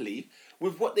 And Napoli,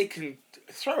 with what they can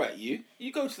throw at you,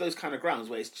 you go to those kind of grounds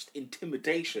where it's just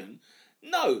intimidation.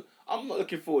 No, I'm not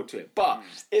looking forward to it. But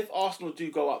if Arsenal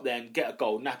do go up there and get a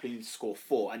goal, Napoli need to score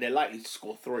 4, and they're likely to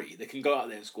score 3. They can go out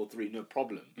there and score 3, no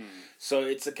problem. So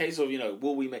it's a case of,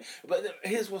 will we make... But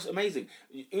here's what's amazing.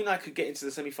 Unai could get into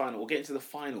the semi-final or get into the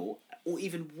final or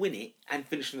even win it and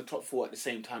finish in the top 4 at the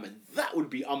same time, and that would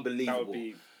be unbelievable.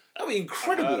 That would be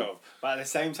incredible. But at the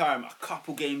same time, a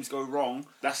couple games go wrong.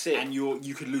 That's it. And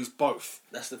you could lose both.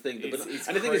 That's the thing. It's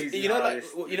and the thing is,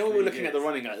 when we're looking at the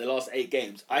running at the last 8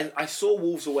 games, I saw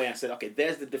Wolves away and said, okay,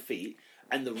 there's the defeat,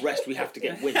 and the rest we have to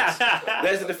get wins.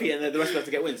 There's the defeat, and the rest we have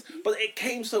to get wins. But it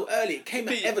came so early. It came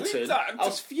at Everton. I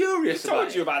was furious about it. I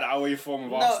told you about that away form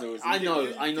of Arsenal. I know.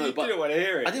 You But didn't want to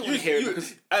hear it. I didn't want to hear it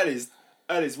because...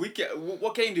 Ellis,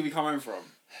 what game did we come home from?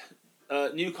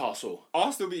 Newcastle.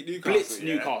 Arsenal beat Newcastle. Blitz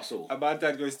Newcastle. And my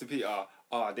dad goes to Peter,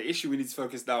 the issue we need to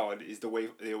focus now on is the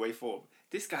away form.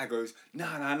 This guy goes,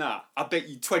 nah. I bet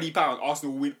you £20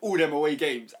 Arsenal will win all them away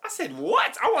games. I said,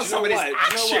 what? I want some of this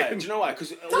action. Do you know why?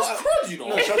 Because That's crud, you know.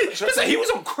 No, He was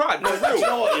on crud. No, do you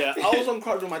know what? Yeah, I was on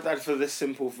crud with my dad for this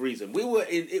simple reason.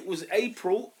 It was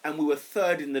April, and we were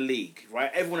third in the league.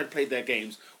 Right, everyone had played their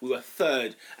games. We were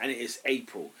third, and it is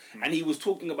April. And he was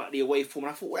talking about the away form,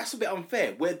 and I thought, well, that's a bit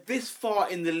unfair. We're this far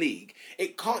in the league.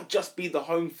 It can't just be the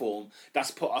home form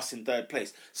that's put us in third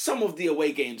place. Some of the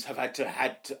away games have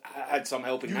had some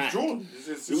helping hand. Drawn.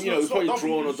 We've probably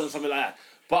drawn or done something like that.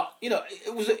 But it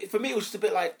was for me. It was just a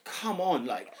bit like, come on,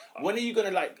 like when are you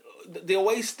gonna like the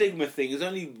away stigma thing is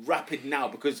only rapid now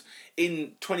because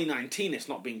in 2019 it's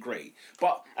not been great.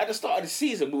 But at the start of the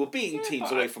season we were beating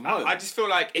teams away from home. I just feel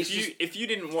like if you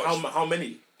didn't watch how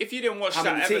many? If you didn't watch How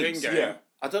that many Everton teams? game, Yeah.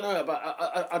 I don't know, but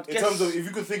I'd In guess terms of, if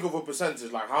you could think of a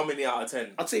percentage, like how many out of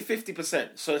 10? I'd say 50%.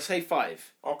 So say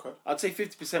 5. Okay. I'd say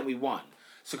 50% we won.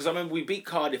 So because I remember we beat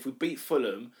Cardiff, we beat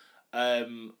Fulham.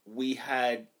 We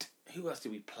had who else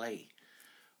did we play?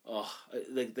 Oh,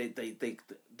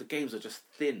 the games are just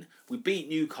thin. We beat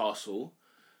Newcastle.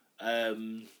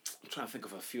 I'm trying to think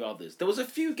of a few others. There was a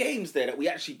few games there that we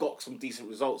actually got some decent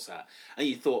results at, and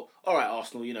you thought, all right,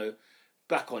 Arsenal,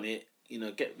 back on it,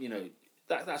 get,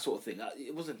 that sort of thing.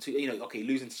 It wasn't too, okay,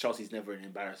 losing to Chelsea is never an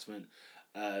embarrassment.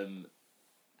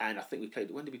 And I think we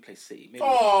played. When did we play City? Maybe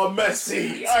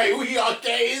Messi! Hey, we are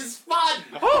getting fun.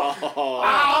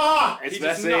 It's he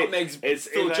just Messi. nutmegs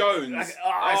Phil Jones.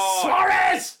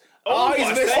 Suarez! Oh, he's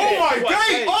missed Oh it. my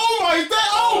day! Oh my day!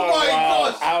 Oh my Wow.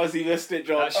 gosh! How has he missed it,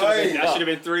 John? That should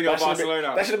have been 3-0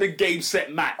 Barcelona. That should have been game,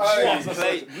 set, match.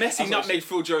 Hey. Messi nutmegged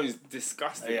Phil Jones.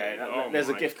 Disgusting. Yeah, there's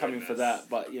a gift coming for that,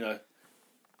 but No.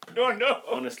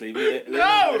 honestly, No!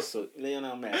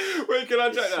 Lionel Messi. Wait, can I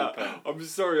check Super. that?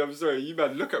 I'm sorry. You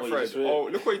man, look at What, Fred. you just read? Oh,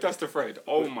 look what he does to Fred.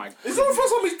 Oh my. It's not the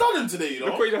first time he's done him today,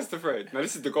 Look what he does to Fred. Now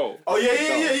this is the goal. Oh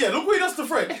yeah. Look what he does to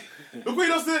Fred. Look what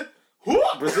he does to.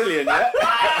 Brazilian, yeah?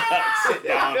 Sit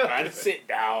down, man. Sit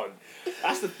down.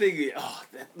 That's the thing. Oh,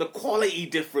 the quality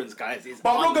difference, guys, is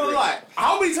But I'm not gonna unreal. lie.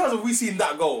 How many times have we seen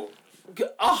that goal?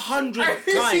 100 Have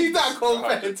you seen times. that goal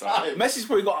many times? Messi's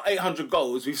probably got 800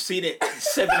 goals. We've seen it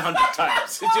 700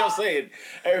 times. Do you know what I'm saying?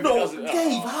 Everybody No, else-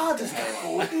 Dave, how does that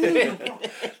go?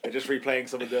 They're just replaying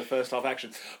some of the first half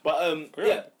action. But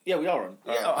yeah, we are on.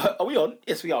 Yeah, are we on?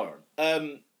 Yes, we are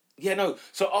on.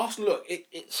 So Arsenal, look,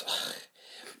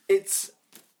 it's.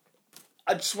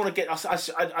 I just want to get us.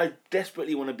 I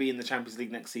desperately want to be in the Champions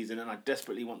League next season, and I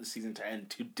desperately want the season to end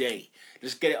today.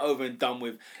 Just get it over and done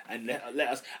with, and let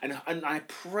us. And I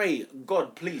pray,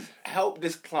 God, please help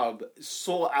this club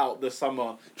sort out the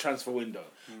summer transfer window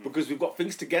because we've got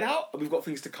things to get out and we've got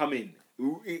things to come in.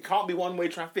 It can't be one-way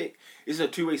traffic. It's a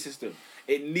two-way system.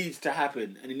 It needs to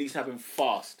happen, and it needs to happen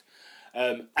fast.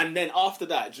 And then after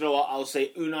that, do you know what? I'll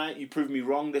say, Unai, you proved me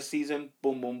wrong this season.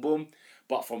 Boom, boom, boom.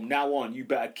 But from now on, you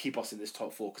better keep us in this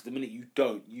top 4 because the minute you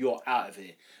don't, you're out of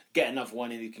here. Get another one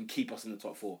in who can keep us in the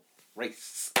top 4.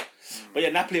 Race. But yeah,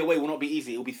 Napoli away will not be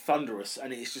easy. It will be thunderous,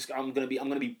 and it's just I'm gonna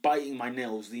be biting my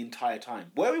nails the entire time.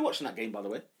 Where are we watching that game, by the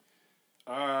way?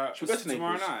 Should we go to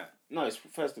tomorrow Naples? night? No, it's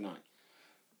Thursday night.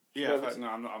 Yeah, Well, no,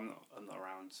 I'm not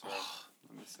around, so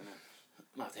I'm missing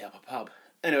it. Might have to help a pub.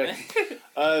 Anyway,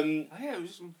 Oh, yeah, it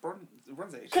was just bronze.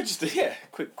 could just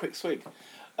quick swig.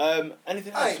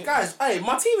 Anything else? Hey guys,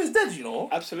 my team is dead, you know.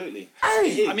 Absolutely.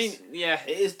 Hey, I mean, yeah,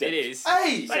 It is dead. It is.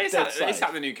 hey, But it's dead at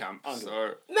side. the new camp.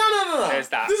 So no. There's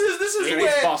that. This is It is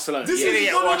where Barcelona. This You're is gonna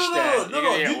get no. washed there. You're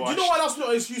gonna get Do you know washed. why that's not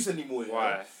an excuse anymore? Yeah?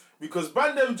 Why? Because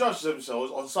Bandem judge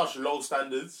themselves on such low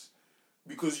standards.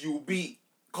 Because you beat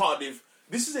Cardiff.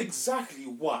 This is exactly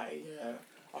why. Yeah,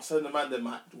 I send the man them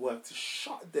at work to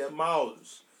shut their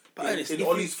mouths. But in honestly,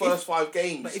 Ollie's first 5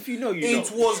 games. But if you know, you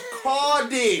it know. was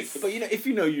Cardiff. But if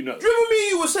you know, you know. Do you remember me?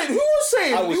 You were saying. Who was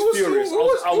saying? I was who furious. Who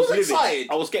was, I was livid. excited.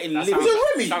 I was getting That livid. Was it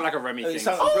Remy? Sound like a Remy thing. It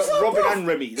sounds- I was like, Robin bro, and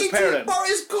Remy, the it's- pair of them. Bro,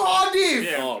 it's Cardiff.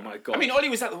 Yeah. Oh my god! I mean, Ollie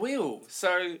was at the wheel,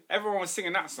 so everyone was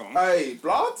singing that song. Hey,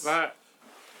 blood. But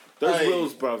those Hey.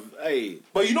 wheels, bruv. Hey,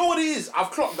 But you know what it is?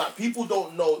 I've clocked that people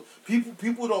don't know.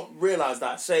 People don't realize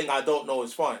that saying I don't know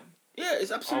is fine. yeah,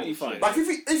 it's absolutely fine. Like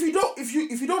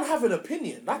if you don't have an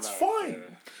opinion, that's fine.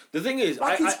 The thing is,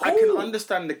 Like, it's I can cool.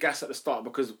 understand the gas at the start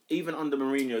because even under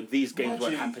Mourinho, these games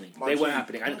weren't happening. My They G, weren't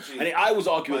happening. my And G. I was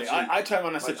arguing. My G. I turned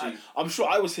around and I My said, G. I'm sure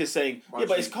I was here saying, yeah,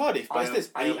 but it's Cardiff, but it's this.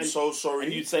 I am so sorry.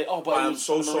 And you'd say, oh, but I it am was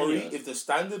so Mourinho. sorry if the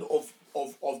standard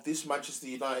of this Manchester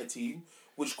United team,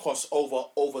 which costs over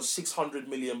 £600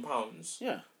 million.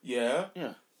 Yeah, Yeah.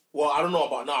 yeah, Well, I don't know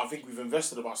about now. I think we've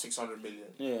invested about 600 million.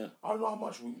 yeah. I don't know how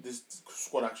much this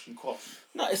squad actually costs.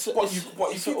 No, it's But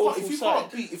it's if an awful you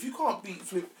side. can't beat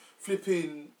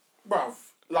flipping, bruv,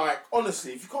 Like,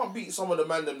 honestly, if you can't beat some of the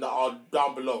men them that are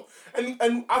down below,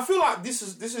 and I feel like this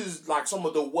is like some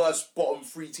of the worst bottom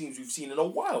 3 teams we've seen in a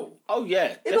while. Oh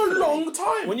yeah, in a long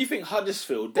time. When you think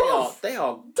Huddersfield, they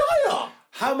are dire.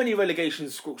 How many relegation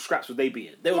scraps would they be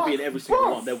in? They would be in every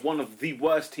single one. They're one of the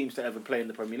worst teams to ever play in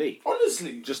the Premier League.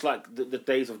 Honestly. Just like the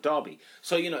days of Derby.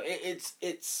 So, you know,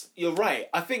 it's you're right.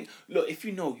 I think, look, if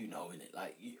you know, innit?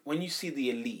 Like, when you see the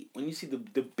elite, when you see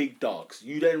the big dogs,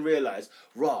 you then realise,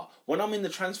 when I'm in the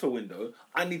transfer window,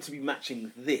 I need to be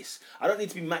matching this. I don't need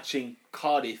to be matching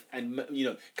Cardiff and, you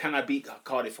know, can I beat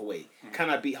Cardiff away? Can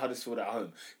I beat Huddersfield at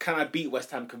home? Can I beat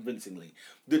West Ham convincingly?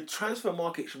 The transfer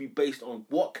market should be based on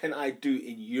what can I do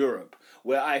in Europe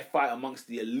where I fight amongst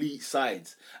the elite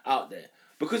sides out there.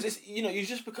 Because it's, you know,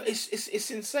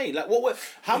 it's insane. Like,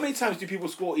 how many times do people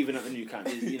score even at the Nou Camp?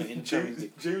 You know, in Champions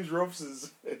League. James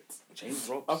Robson's James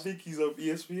Robs. I think he's on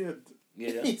ESPN.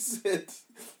 Yeah. He said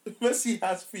Messi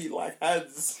has feet like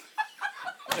hands.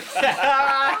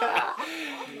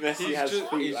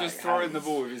 He's just throwing the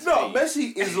ball with his feet.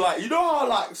 Messi Messi is like, you know how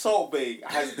like Salt Bay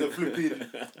has the flipping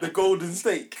the golden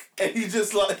steak, and he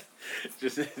just like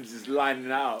just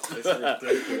lining out. It's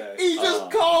ridiculous. He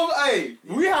just calmed. Hey,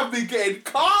 we have been getting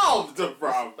calmed,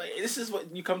 bro. This is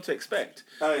what you come to expect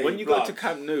hey, when you go to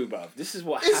Camp Nou, bruv. This is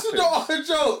what happens. It's not a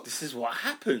joke. This is what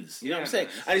happens. You know what I'm saying?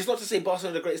 And it's not to say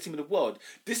Barcelona are the greatest team in the world.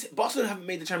 Barcelona haven't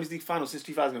made the Champions League final since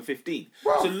 2015.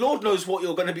 Bro. So Lord knows what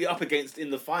you're going to be up against in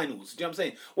the finals. Do you know what I'm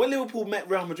saying? When Liverpool met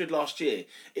Real Madrid last year,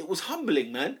 it was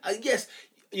humbling, man. Yes,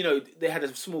 you know, they had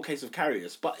a small case of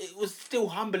carriers, but it was still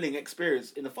humbling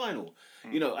experience in the final.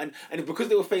 You know, and because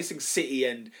they were facing City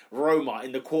and Roma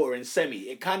in the quarter and semi,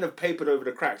 it kind of papered over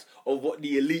the cracks of what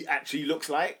the elite actually looks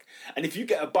like. And if you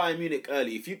get a Bayern Munich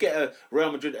early, if you get a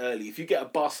Real Madrid early, if you get a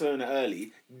Barcelona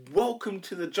early, welcome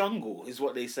to the jungle, is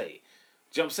what they say.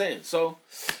 Do you know what I'm saying? So,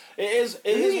 it is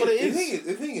what it is.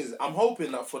 The thing is, I'm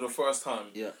hoping that for the first time,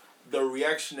 the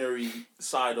reactionary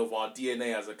side of our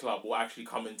DNA as a club will actually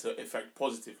come into effect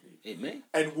positively. It may.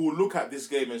 And we'll look at this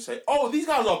game and say, oh, these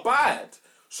guys are bad,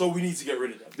 so we need to get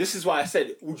rid of them. This is why I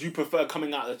said, would you prefer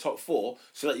coming out of the top 4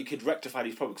 so that you could rectify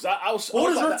these problems? Because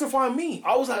what does rectify mean?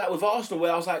 I was like that with Arsenal,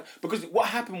 where I was like, because what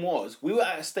happened was, we were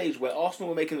at a stage where Arsenal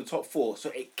were making the top 4, so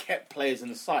it kept players in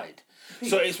the side.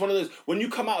 So it's one of those, when you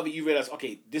come out of it, you realise,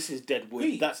 okay, this is dead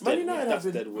wood, that's dead wood, that's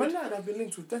dead wood. Man United have been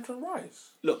linked with Declan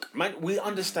Rice. Look, man, we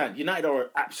understand United are an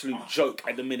absolute joke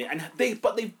at the minute, and they've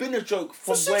been a joke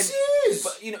for 6 years.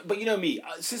 But you know me,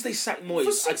 since they sacked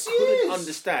Moyes, I couldn't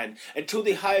understand until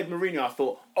they hired Mourinho. I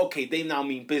thought, okay, they now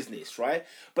mean business, right?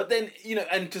 But then, you know,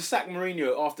 and to sack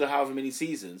Mourinho after however many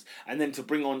seasons, and then to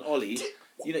bring on Oli,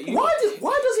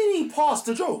 why doesn't he pass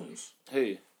to Jones?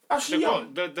 Who? Ashley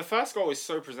Young. The first goal is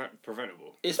so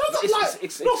preventable. It's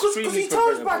because he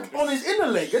turns back on his inner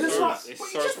leg and it's like,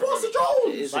 but you just pass to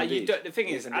Jones. Like the thing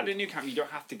is, at the Nou Camp, you don't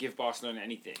have to give Barcelona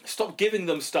anything. Stop giving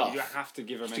them stuff. You don't have to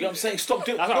give them anything. Do you know what I'm saying? Stop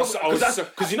doing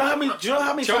because you know how many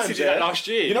times Chelsea did that last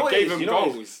year. You know what? Gave them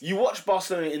goals. You watch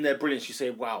Barcelona in their brilliance. You say,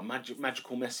 "Wow,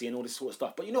 magical Messi and all this sort of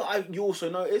stuff." But you know, you also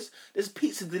notice there's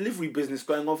pizza delivery business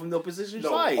going on from the opposition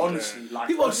side. Honestly, like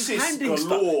people are just handing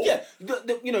stuff. Yeah,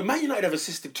 you know, Man United have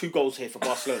assisted 2 goals here for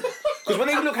Barcelona. Because when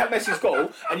they look at Messi's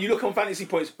goal and you look on fantasy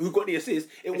points, who got the assist?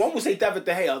 One will say David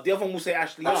De Gea, the other one will say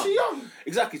Ashley Young.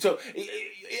 Exactly. So,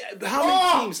 how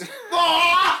many teams?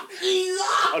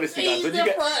 Honestly,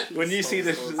 guys, when you see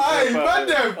this, hey,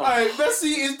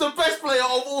 Messi is the best player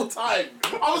of all time.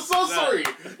 I'm so sorry.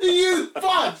 He is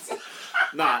bad.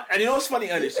 Nah, and you know what's funny,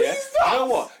 Ernest? Yeah, you know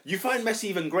what? You find Messi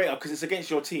even greater because it's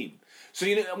against your team. So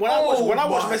you know when I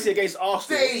watch Messi against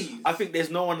Arsenal, I think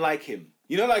there's no one like him.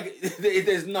 You know, like,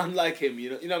 there's none like him, you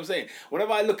know what I'm saying?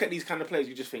 Whenever I look at these kind of players,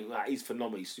 you just think, he's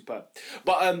phenomenal, he's superb.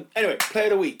 But anyway, player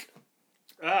of the week.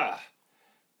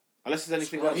 Unless there's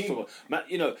anything else to talk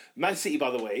about. Man City,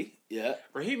 by the way,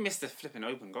 Raheem missed a flipping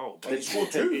open goal. But he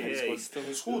scored 2. He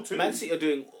scored 2. Man City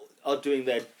are doing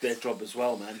their job as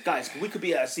well, man. Guys, we could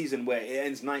be at a season where it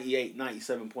ends 98,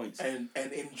 97 points. And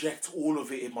inject all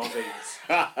of it in my veins.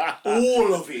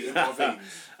 All of it in my veins.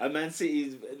 And Man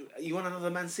City, you want another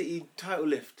Man City title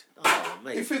lift? Oh,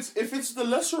 mate. If it's the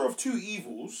lesser of 2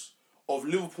 evils of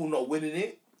Liverpool not winning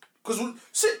it, because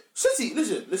City,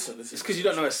 listen. It's because you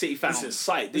don't know a City fan on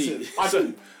site, do you? I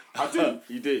do.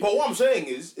 You do. But what I'm saying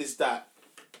is that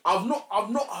I've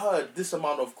not heard this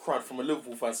amount of crud from a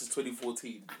Liverpool fan since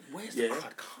 2014. Where's the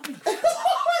crud coming from?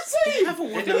 They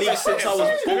haven't won the league since I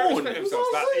was born.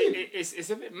 It's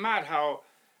a bit mad how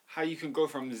you can go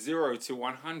from 0 to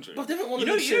 100. But they haven't won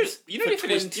the league since they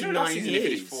finished 29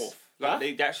 years. Like Huh?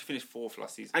 they actually finished fourth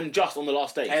last season. And just on the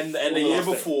last day. And On the year last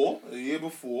day.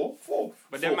 before, fourth.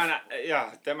 But them man, are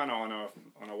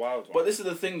on a wild one. But this is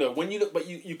the thing, though. When you look, but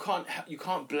you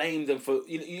can't blame them for.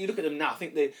 You look at them now. I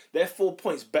think they're 4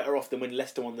 points better off than when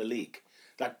Leicester won the league.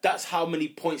 Like that's how many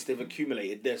points they've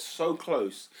accumulated. They're so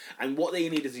close, and what they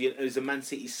need is a Man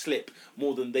City slip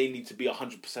more than they need to be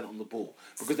 100% on the ball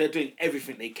because they're doing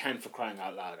everything they can for crying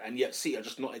out loud, and yet City are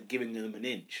just not giving them an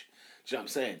inch. Do you know what I'm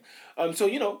saying?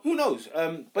 So who knows?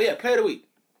 But yeah, player of the week.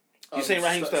 You're saying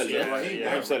Raheem Sterling, yeah?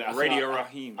 Raheem Sterling. Radio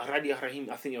Raheem. Radio Raheem.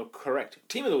 I think you're correct.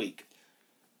 Team of the week.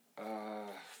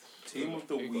 Team of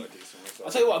the week. I'll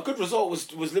tell you what, a good result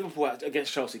was Liverpool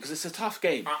against Chelsea because it's a tough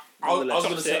game. I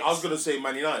was gonna say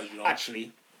Man United.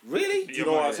 Actually, really? Do you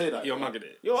know why I say that? You're mugging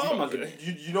it. You're mugging it.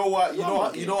 You know what?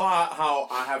 You know how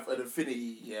I have an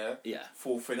affinity, Yeah.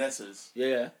 for finesses.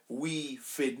 Yeah. We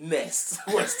finessed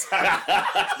West Ham.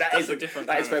 That is a different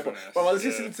That is kind fair of point. finesse. But I was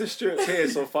listening to Stuart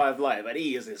Pearce on 5 Live, and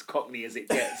he is as cockney as it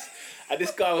gets. And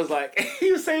this guy was like,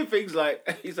 he was saying things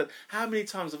like, he said, "How many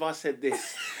times have I said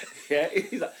this?" Yeah,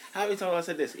 he's like, "How many times have I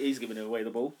said this?" He's giving away the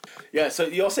ball. Yeah, so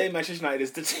you're saying Manchester United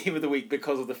is the team of the week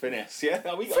because of the finesse, yeah?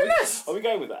 Are we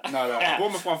going with that? No.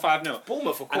 Bournemouth won 5-0.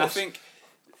 Bournemouth, of course. And I think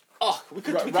we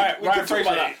could Ryan talk about Fraser,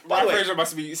 that. By Ryan the way, Fraser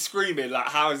must be screaming like,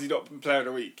 "How is he not player of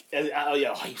the week?" he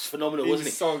was phenomenal, He wasn't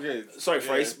was he? so good. Sorry, Yeah.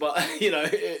 Fraser, but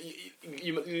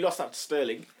you lost out to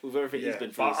Sterling with everything he's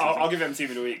been through. But this season. I'll give them team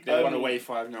of the week. They won away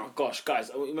 5-0. Gosh, guys,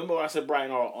 remember when I said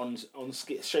Brighton are on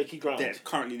shaky ground? They're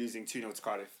currently losing 2-0 to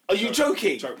Cardiff. Are you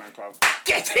joking? Joke man club.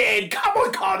 Get in! Come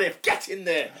on, Cardiff, get in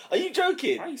there! Are you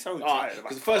joking? Why are you so excited about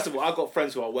Because first of all, I've got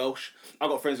friends who are Welsh. I've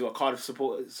got friends who are Cardiff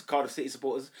supporters, Cardiff City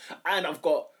supporters, and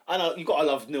I know you got to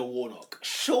love Neil Warnock.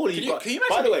 Surely Can you you, got. can you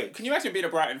imagine, By the way, can you imagine being a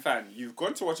Brighton fan? You've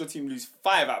gone to watch your team lose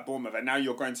 5 at Bournemouth, and now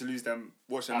you're going to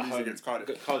watch them lose against Cardiff.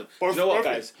 Do you know what,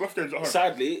 guys? Both games at home.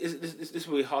 Sadly, this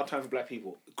will be a hard time for black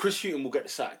people. Chris Hughton will get the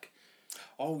sack.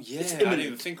 Oh yeah, It's I didn't imminent.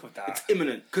 even think of that. It's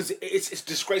imminent because it's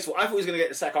disgraceful. I thought he was going to get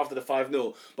the sack after the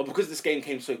 5-0, but because this game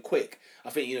came so quick, I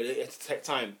think it had to take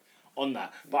time on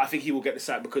that. But I think he will get the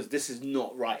sack because this is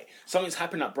not right. Something's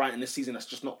happened at Brighton this season that's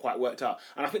just not quite worked out,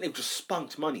 and I think they've just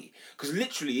spunked money because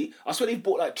literally, I swear they've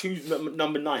bought like 2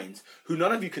 number 9s who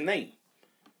none of you can name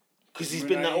because he's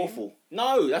been that Mounier? awful.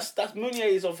 No, that's Mounier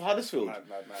is of Huddersfield. Mad.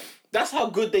 That's how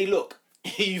good they look.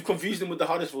 You've confused him with the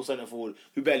Huddersfield centre forward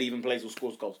who barely even plays or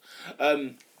scores goals.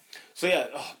 So yeah,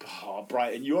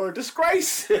 Brighton, you're a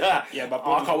disgrace. Yeah, but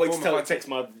I can't wait to Bournemouth- text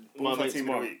my Bournemouth mates team of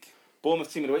the tomorrow. week.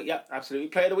 Bournemouth team of the week, yeah, absolutely.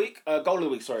 Player of the week, goal of the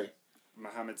week. Sorry.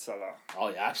 Mohamed Salah. Oh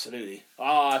yeah, absolutely.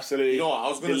 Oh, absolutely. You know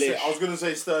what? Delish. I was gonna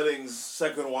say Sterling's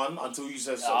second one until you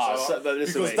said so. But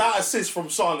listen, because mate. that assist from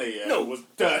Sane, was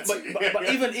dirty. But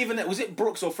even was it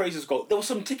Brooks or Fraser's goal? There was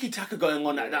some tiki taka going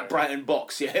on at that Brighton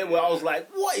box, yeah, where I was like,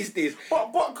 what is this?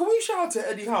 but can we shout out to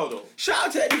Eddie Howe though? Shout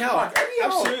out to Eddie Howe. Like,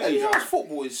 Absolutely. Eddie Howe's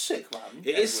football is sick, man.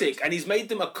 It is sick, and he's made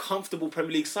them a comfortable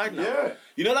Premier League side now. Yeah.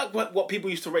 You know, like what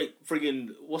people used to rate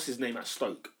friggin' what's his name at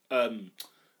Stoke?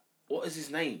 What is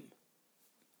his name?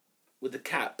 With the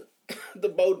cap, the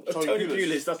bold Tony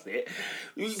Pulis. That's it.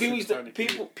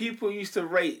 People used to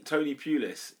rate Tony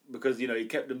Pulis because he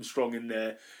kept them strong in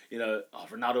there.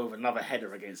 Ronaldo with another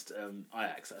header against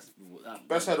Ajax.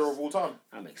 Best header of all time.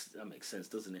 That makes sense,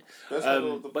 doesn't it? Best header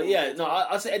of the But yeah, no,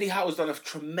 I'd say Eddie Howe has done a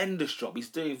tremendous job. He's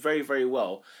doing very, very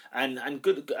well, and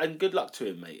good luck to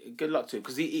him, mate. Good luck to him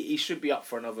because he should be up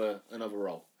for another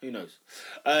role. Who knows?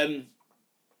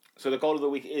 So the goal of the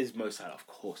week is Mo Salah, of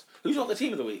course. Who's not the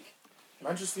team of the week?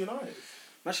 Manchester United.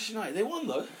 Manchester United. They won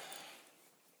though.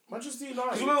 Manchester Because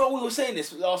United. remember we were saying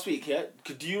this last week, yeah?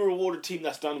 Do you reward a team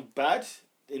that's done bad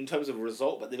in terms of a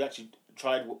result, but they've actually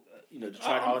tried,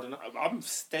 tried hard enough? I'm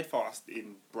steadfast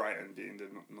in Brighton being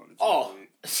not the team Oh, of the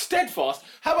week. steadfast.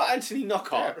 How about Anthony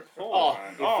Knockout? Man.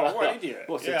 What an idiot.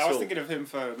 What's I it was so? thinking of him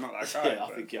for not that guy. Yeah,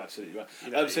 I think you're absolutely right.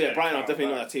 know, Brighton are definitely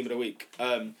right. not that team of the week.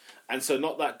 And so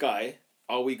not that guy.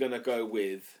 Are we going to go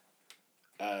with...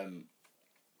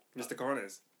 Mr.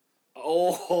 Corners.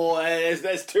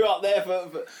 There's 2 up there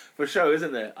for show,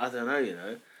 isn't there? I don't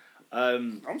know,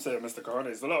 I'm saying Mr.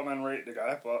 Corners. A lot of men rate the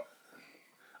guy, but...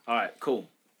 Alright, cool.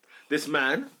 This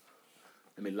man...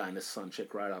 Let me line this sun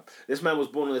check right up. This man was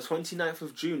born on the 29th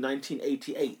of June,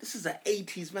 1988. This is an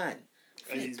 80s man.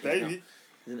 80s baby.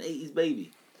 He's an 80s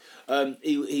baby.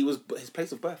 His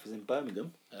place of birth is in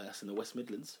Birmingham. That's in the West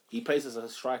Midlands. He plays as a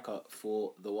striker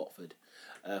for the Watford,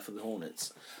 for the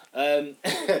Hornets.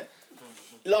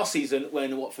 Last season,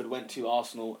 when Watford went to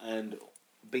Arsenal and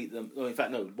beat them... No, in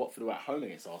fact, no. Watford were at home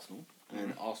against Arsenal,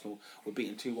 and Arsenal were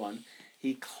beaten 2-1.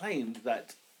 He claimed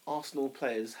that Arsenal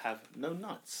players have no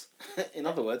nuts. In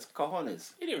other words,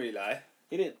 cojones. He didn't really lie.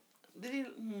 He didn't. Did he?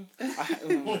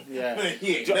 Yeah.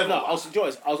 Never. No, I was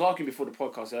arguing before the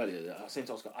podcast earlier. That I was saying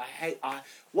to Oscar,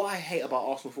 what I hate about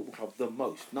Arsenal Football Club the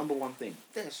most. Number one thing,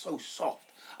 they're so soft.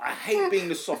 I hate being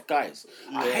the soft guys.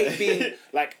 I hate being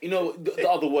like the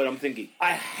other word I'm thinking.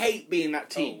 I hate being that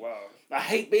team. Oh, wow. I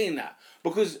hate being that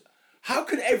because. How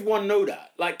can everyone know that?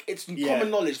 Like, it's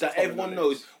common knowledge that everyone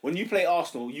knows when you play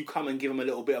Arsenal, you come and give them a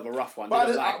little bit of a rough one.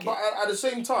 But at the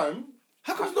same time,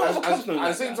 how come not? At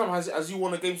the same time, has he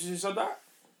won a game since he said that?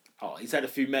 Oh, he's had a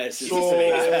few merits. He's had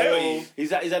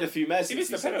a few merits. He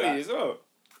missed a penalty as well.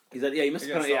 He missed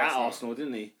a penalty at Arsenal,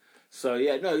 didn't he? So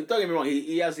yeah, no, don't get me wrong.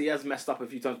 He has messed up a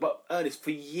few times, but Ernest,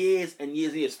 for years and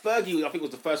years and years, Fergie I think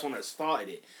was the first one that started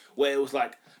it, where it was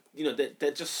like.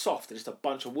 They're just soft. They're just a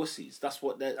bunch of wussies. That's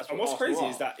what they're. And what's crazy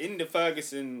is that in the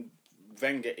Ferguson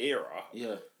Wenger era,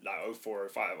 like 04,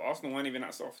 05, Arsenal weren't even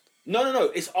that soft.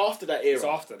 No. It's after that era. It's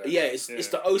after that. Yeah, it's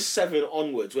the 07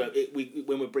 onwards where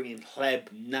when we're bringing Hleb,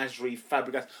 Nasri,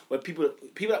 Fabregas, where people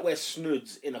that wear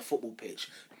snoods in a football pitch.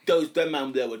 Them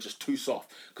man there were just too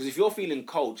soft. Because if you're feeling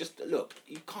cold, just look.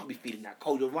 You can't be feeling that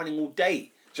cold. You're running all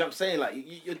day. Do you know what I'm saying? Like, I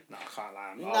can't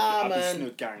lie. I'd man. Be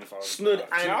Snood gang if I was. Snood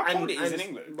and in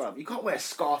England. Bro, you can't wear a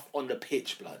scarf on the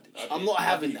pitch, blood. I'm not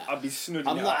having that. I'd be Snood.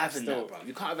 I'm not having that, bro.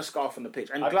 You can't have a scarf on the pitch.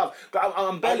 And gloves.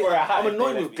 I'm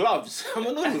annoyed with gloves. I'm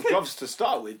annoyed with gloves to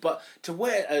start with, but to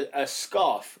wear a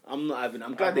scarf, I'm not having it.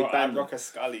 I'm glad they banned them. Rock a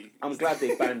Scully. I'm glad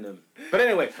they banned them. But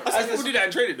anyway. People do that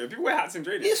in training, though. People wear hats in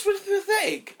training. It's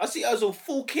pathetic. I see Ozil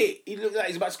full kit. He looks like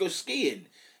he's about to go skiing.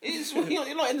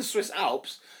 You're not in the Swiss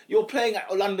Alps. You're playing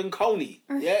at London Coney.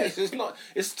 Yeah, it's not.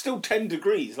 It's still 10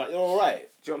 degrees. Like, you're all right.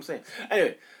 Do you know what I'm saying?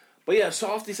 Anyway, but yeah.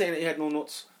 So after saying that he had no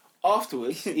nuts,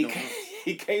 afterwards he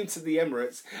came to the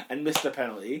Emirates and missed a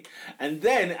penalty, and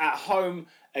then at home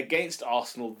against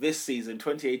Arsenal this season,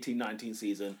 2018-19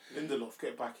 season. Lindelof,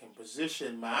 get back in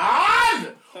position,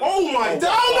 man! Oh my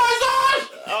gosh!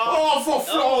 Oh, for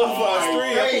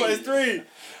It was 3.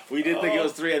 We did think it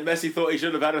was 3, and Messi thought he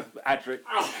should have had a hat-trick.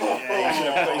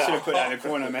 Yeah, he should have put that in the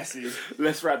corner, Messi.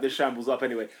 Let's wrap this shambles up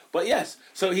anyway. But yes,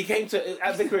 so he came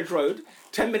at Vicarage Road,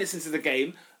 10 minutes into the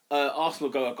game, Arsenal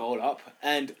go a goal up,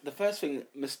 and the first thing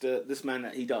this man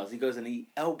that he does, he goes and he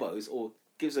elbows or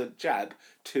gives a jab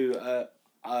to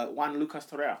Juan Lucas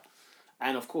Torreira.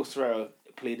 And of course Torreira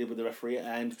pleaded with the referee,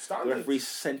 and the referee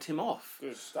sent him off.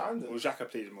 Good standard. Well,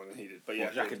 Xhaka pleaded more than he did, but yeah,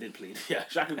 Xhaka did plead. Yeah,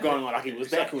 Xhaka going on like he was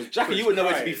there. Xhaka, you wouldn't know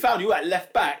where to be found. You were at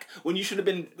left back when you should have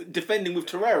been defending with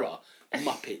Torreira.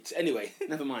 Muppet. Anyway,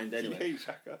 never mind. Anyway, you hate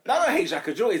Xhaka. No, I don't hate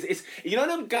Xhaka. Joy, it's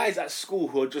them guys at school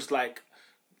who are just like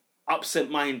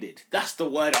absent-minded. That's the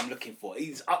word I'm looking for.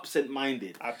 He's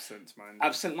absent-minded. Absent-minded.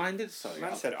 Absent-minded. Sorry,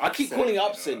 Man said I keep calling it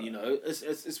absent. you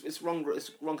It's wrong.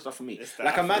 It's wrong stuff for me. The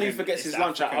Like a man who forgets it's his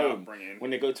lunch at home upbringing.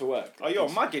 when they go to work. Oh, you're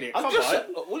mugging it. I'm Come just.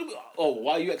 on.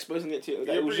 Why are you exposing it to? That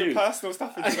You're it was bringing you. personal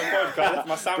stuff into the podcast. I left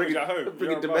my sandwich at home.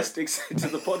 Bringing domestics into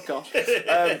the podcast.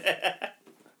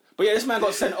 But yeah, this man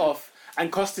got sent off and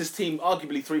cost his team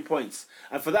arguably 3 points.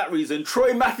 And for that reason,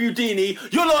 Troy Matthew-Deeney,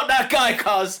 you're not that guy,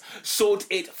 cuz. Sort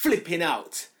it flipping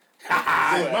out.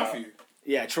 Matthew.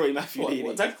 Yeah, Troy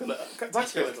Matthew-Deeney. Tax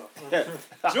collector. Yeah. Do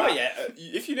you know what,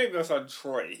 if you name your son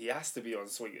Troy, he has to be on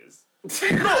Swingers. No, he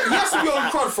has to be on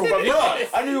crud from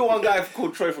I knew one guy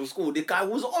called Troy from school. The guy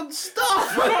was on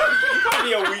stuff. You can't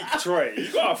be a weak Troy.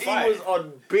 You gotta fight. He was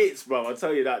on bits, bro. I'll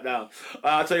tell you that now.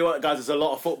 I'll tell you what, guys, there's a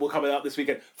lot of football coming up this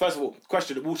weekend. First of all,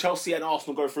 question, will Chelsea and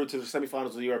Arsenal go through to the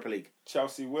semi-finals of the Europa League?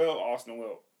 Chelsea will, Arsenal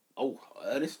will. Oh,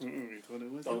 Ernest?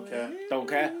 Don't care. Don't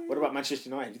care? What about Manchester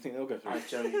United? Do you think they'll go through? I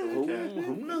generally don't care.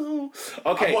 Oh, no.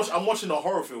 Okay. I'm watching a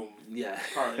horror film Yeah.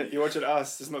 currently. You're watching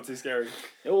us. It's not too scary.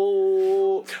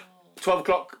 Oh, 12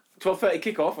 o'clock. 12:30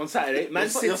 kickoff on Saturday. Man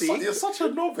City. You're such a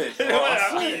knobhead.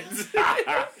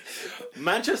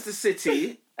 Manchester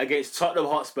City against Tottenham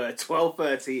Hotspur.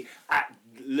 12:30 at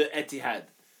Le Etihad.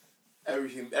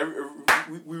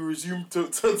 We resume to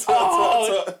But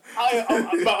I'm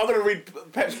going to read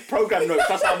Pep's program notes.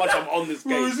 That's how much I'm on this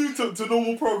we game. resume to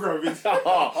normal programming.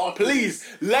 Please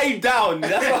lay down.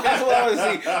 That's what I want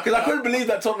to see. Because I couldn't believe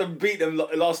that Tottenham beat them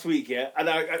last week. Yeah, and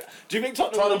do you think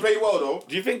Tottenham play well though?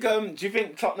 Do you think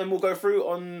Tottenham will go through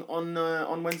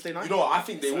on Wednesday night? You know what? I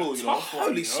think they will. You know,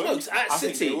 Holy smokes! At I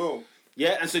City, think they will.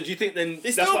 Yeah, and so do you think then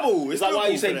It's that's doable. Is It's that why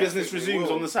you doable say for them. business resumes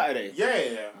on the Saturday?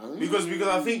 Yeah. Because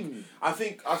I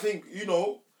think you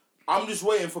know, I'm just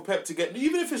waiting for Pep to get,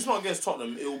 even if it's not against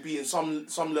Tottenham, it will be in some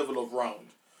level of round.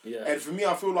 Yeah. And for me,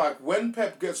 I feel like when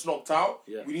Pep gets knocked out,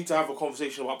 Yeah. we need to have a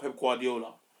conversation about Pep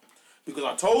Guardiola. Because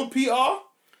I told Peter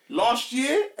last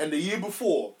year and the year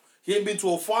before, he ain't been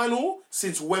to a final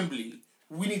since Wembley.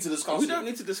 we need to discuss We it. don't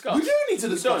need to discuss. We do need to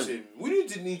discuss don't. him. We need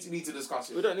to discuss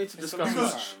it. We don't need to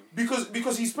discuss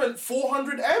Because he spent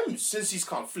 400 M's since he's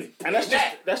come flip. And that's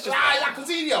just like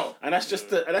Coutinho. And that's just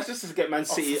to get Man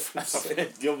City.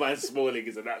 Your man Smalling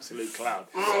is an absolute clown.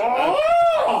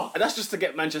 And that's just to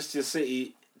get Manchester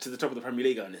City to the top of the Premier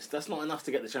League on this. That's not enough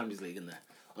to get the Champions League in there.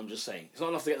 I'm just saying. It's not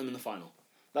enough to get them in the final.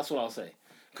 That's what I'll say.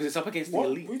 Because it's up against the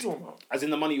elite. What are you talking about? As in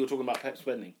the money you were talking about Pep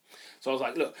spending. So I was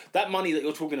like, look, that money that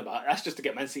you're talking about, that's just to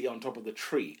get Man City on top of the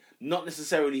tree. Not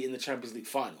necessarily in the Champions League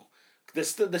final. They're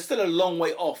still a long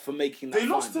way off from making that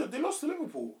final. They lost to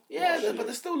Liverpool. Yeah, but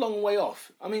they're still a long way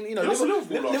off. I mean,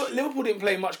 Liverpool didn't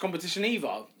play much competition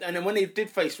either. And then when they did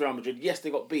face Real Madrid, yes,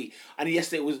 they got beat. And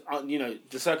yes, it was, the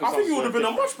circumstances. I think it would have been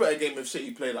a much better game if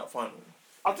City played that final.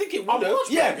 I think it would have.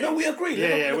 Yeah, no, we agree.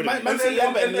 Yeah, Man City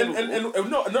are better than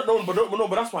Liverpool.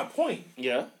 But that's my point.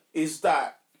 Yeah. Is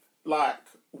that, like,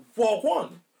 World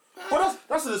 1? Well,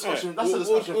 that's a discussion. Right.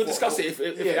 We'll discuss it if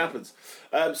it happens.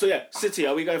 City.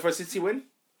 Are we going for a City win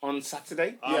on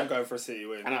Saturday? I'm going for a City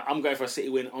win. And I'm going for a City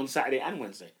win on Saturday and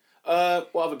Wednesday.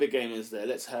 What other big game is there?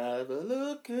 Let's have a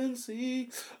look and see.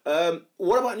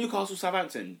 What about Newcastle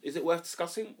Southampton? Is it worth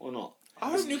discussing or not? I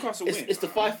hope Newcastle win. It's the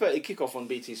 5:30 kickoff on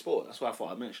BT Sport. That's what I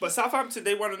thought I'd mention. But Southampton,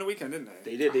 they won on the weekend, didn't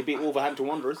they? They did. They beat Wolverhampton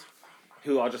Wanderers,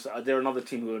 who are they're another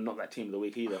team who are not that team of the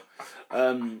week either.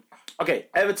 Okay,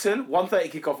 Everton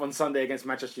 1:30 kickoff on Sunday against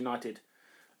Manchester United.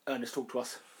 Ernest, talk to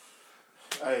us.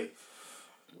 Hey,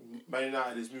 Man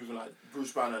United is moving like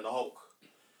Bruce Banner and the Hulk.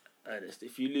 Ernest,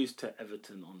 if you lose to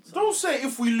Everton on Sunday... Don't say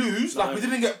if we lose, like we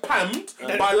didn't get pammed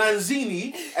by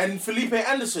Lanzini and Felipe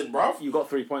Anderson, bruv. You got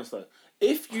 3 points though.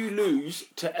 If you lose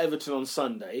to Everton on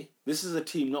Sunday, this is a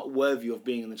team not worthy of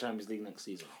being in the Champions League next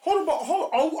season. Hold on,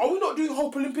 are we not doing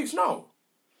Hope Olympics now?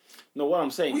 No, what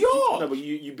I'm saying... We are! No, but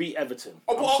you beat Everton.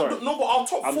 I'm sorry. But our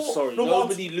top 4... I'm sorry.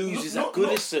 Nobody loses at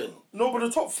Goodison. No, but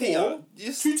the top 4...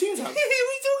 Two teams have. What are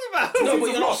you talking about? No, but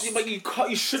you're not. But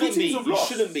you shouldn't be. You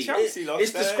shouldn't be. Chelsea lost.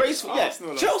 It's disgraceful. Yeah,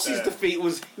 Chelsea's defeat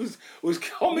was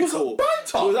comical. It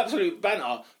was banter. It was absolute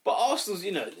banter. But Arsenal's,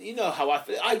 you know how I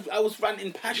feel. I was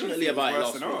ranting passionately about it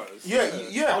last week.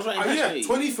 Yeah. I was ranting passionately.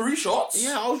 23 shots.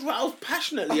 Yeah, I was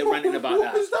passionately ranting about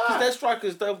that. What was that? Because their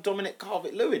strikers, Dominic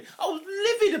Calvert-Lewin. I was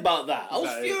livid about that. I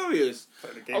was furious.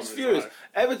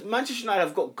 Manchester United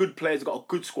have got good players, got a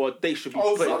good squad. They should be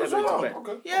putting Everton to bed.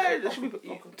 Okay. Yeah, they should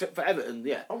be for Everton.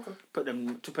 Yeah, Okay. put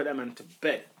them into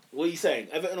bed. What are you saying,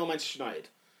 Everton or Manchester United?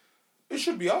 It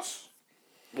should be us.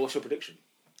 What's your prediction?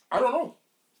 I don't know.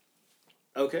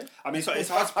 Okay, I mean, so it's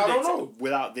hard to I don't predict know.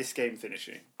 without this game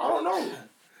finishing. I don't know.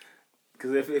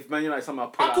 because if Man United somehow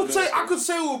pull I out could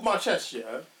say with my chest,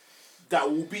 yeah, that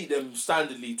we'll beat them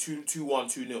standardly 2-1,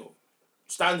 2-0.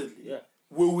 Standardly. Yeah,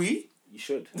 Will we? you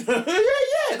should, yeah, that's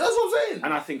what I'm saying.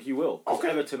 and I think you will. 'Cause Okay.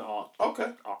 Everton are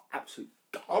Okay. absolute.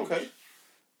 Okay.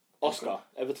 Oscar,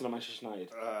 Everton or Manchester United?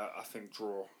 I think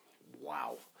draw.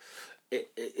 Wow.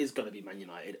 It is going to be Man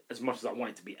United, as much as I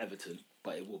want it to be Everton,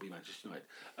 but it will be Manchester United.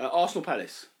 Arsenal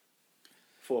Palace,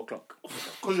 4 o'clock.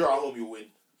 Because you're at home, you'll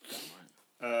win.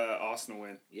 Arsenal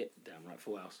win. Yeah, damn right,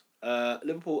 full house.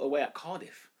 Liverpool away at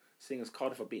Cardiff, seeing as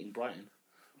Cardiff are beating Brighton.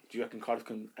 Do you reckon Cardiff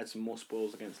can add some more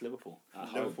spoils against Liverpool?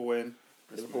 Liverpool win.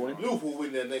 Liverpool win? Liverpool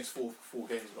win their next four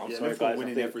games. I'm Yeah, sorry, Liverpool guys,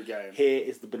 winning I think every game. Here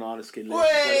is the banana skin list.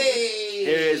 Way!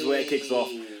 Here's where it kicks off.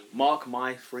 Mark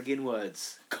my friggin'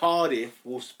 words. Cardiff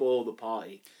will spoil the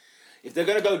party. If they're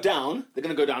going to go down, they're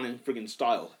going to go down in friggin'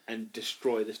 style and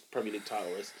destroy this Premier League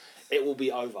title race. It will be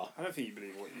over. I don't think you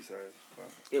believe what you say. But...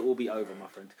 It will be over, my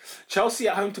friend. Chelsea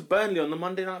at home to Burnley on the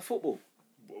Monday Night Football.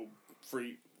 Well,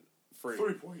 3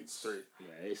 points. 3. Yeah,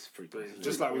 it's 3 points.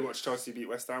 Just like we watched Chelsea beat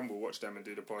West Ham, we'll watch them and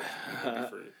do the pod. It'll be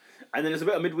 3. And then there's a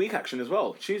bit of midweek action as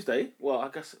well. Tuesday, well, I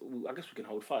guess we can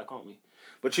hold fire, can't we?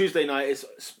 But Tuesday night is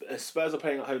Spurs are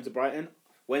playing at home to Brighton.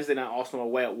 Wednesday night, Arsenal are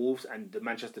away at Wolves, and the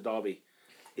Manchester derby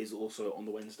is also on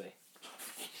the Wednesday.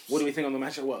 What do we think on the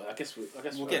match? Well, I guess We'll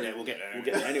get there. We'll get there. We'll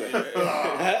get there anyway.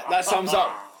 That sums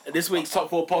up this week's Top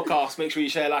 4 podcast. Make sure you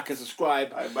share, like, and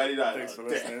subscribe. Thanks for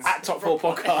listening. At Top 4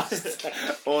 Podcast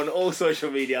on all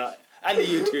social media and the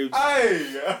YouTubes.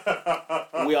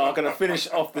 Hey! We are going to finish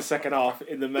off the second half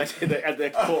in the at the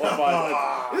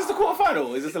quarterfinal. Is this the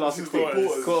quarterfinal? Is this the last 16?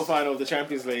 Quarterfinal of the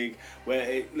Champions League, where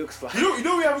it looks like You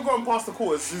know we haven't gone past the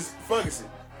quarters since Ferguson.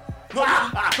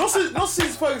 Not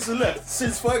since Ferguson left.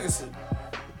 Since Ferguson.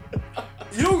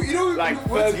 You know. like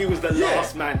Fergie was the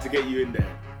last man to get you in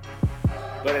there.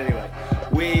 But anyway,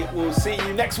 we will see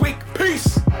you next week.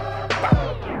 Peace.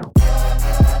 Bye.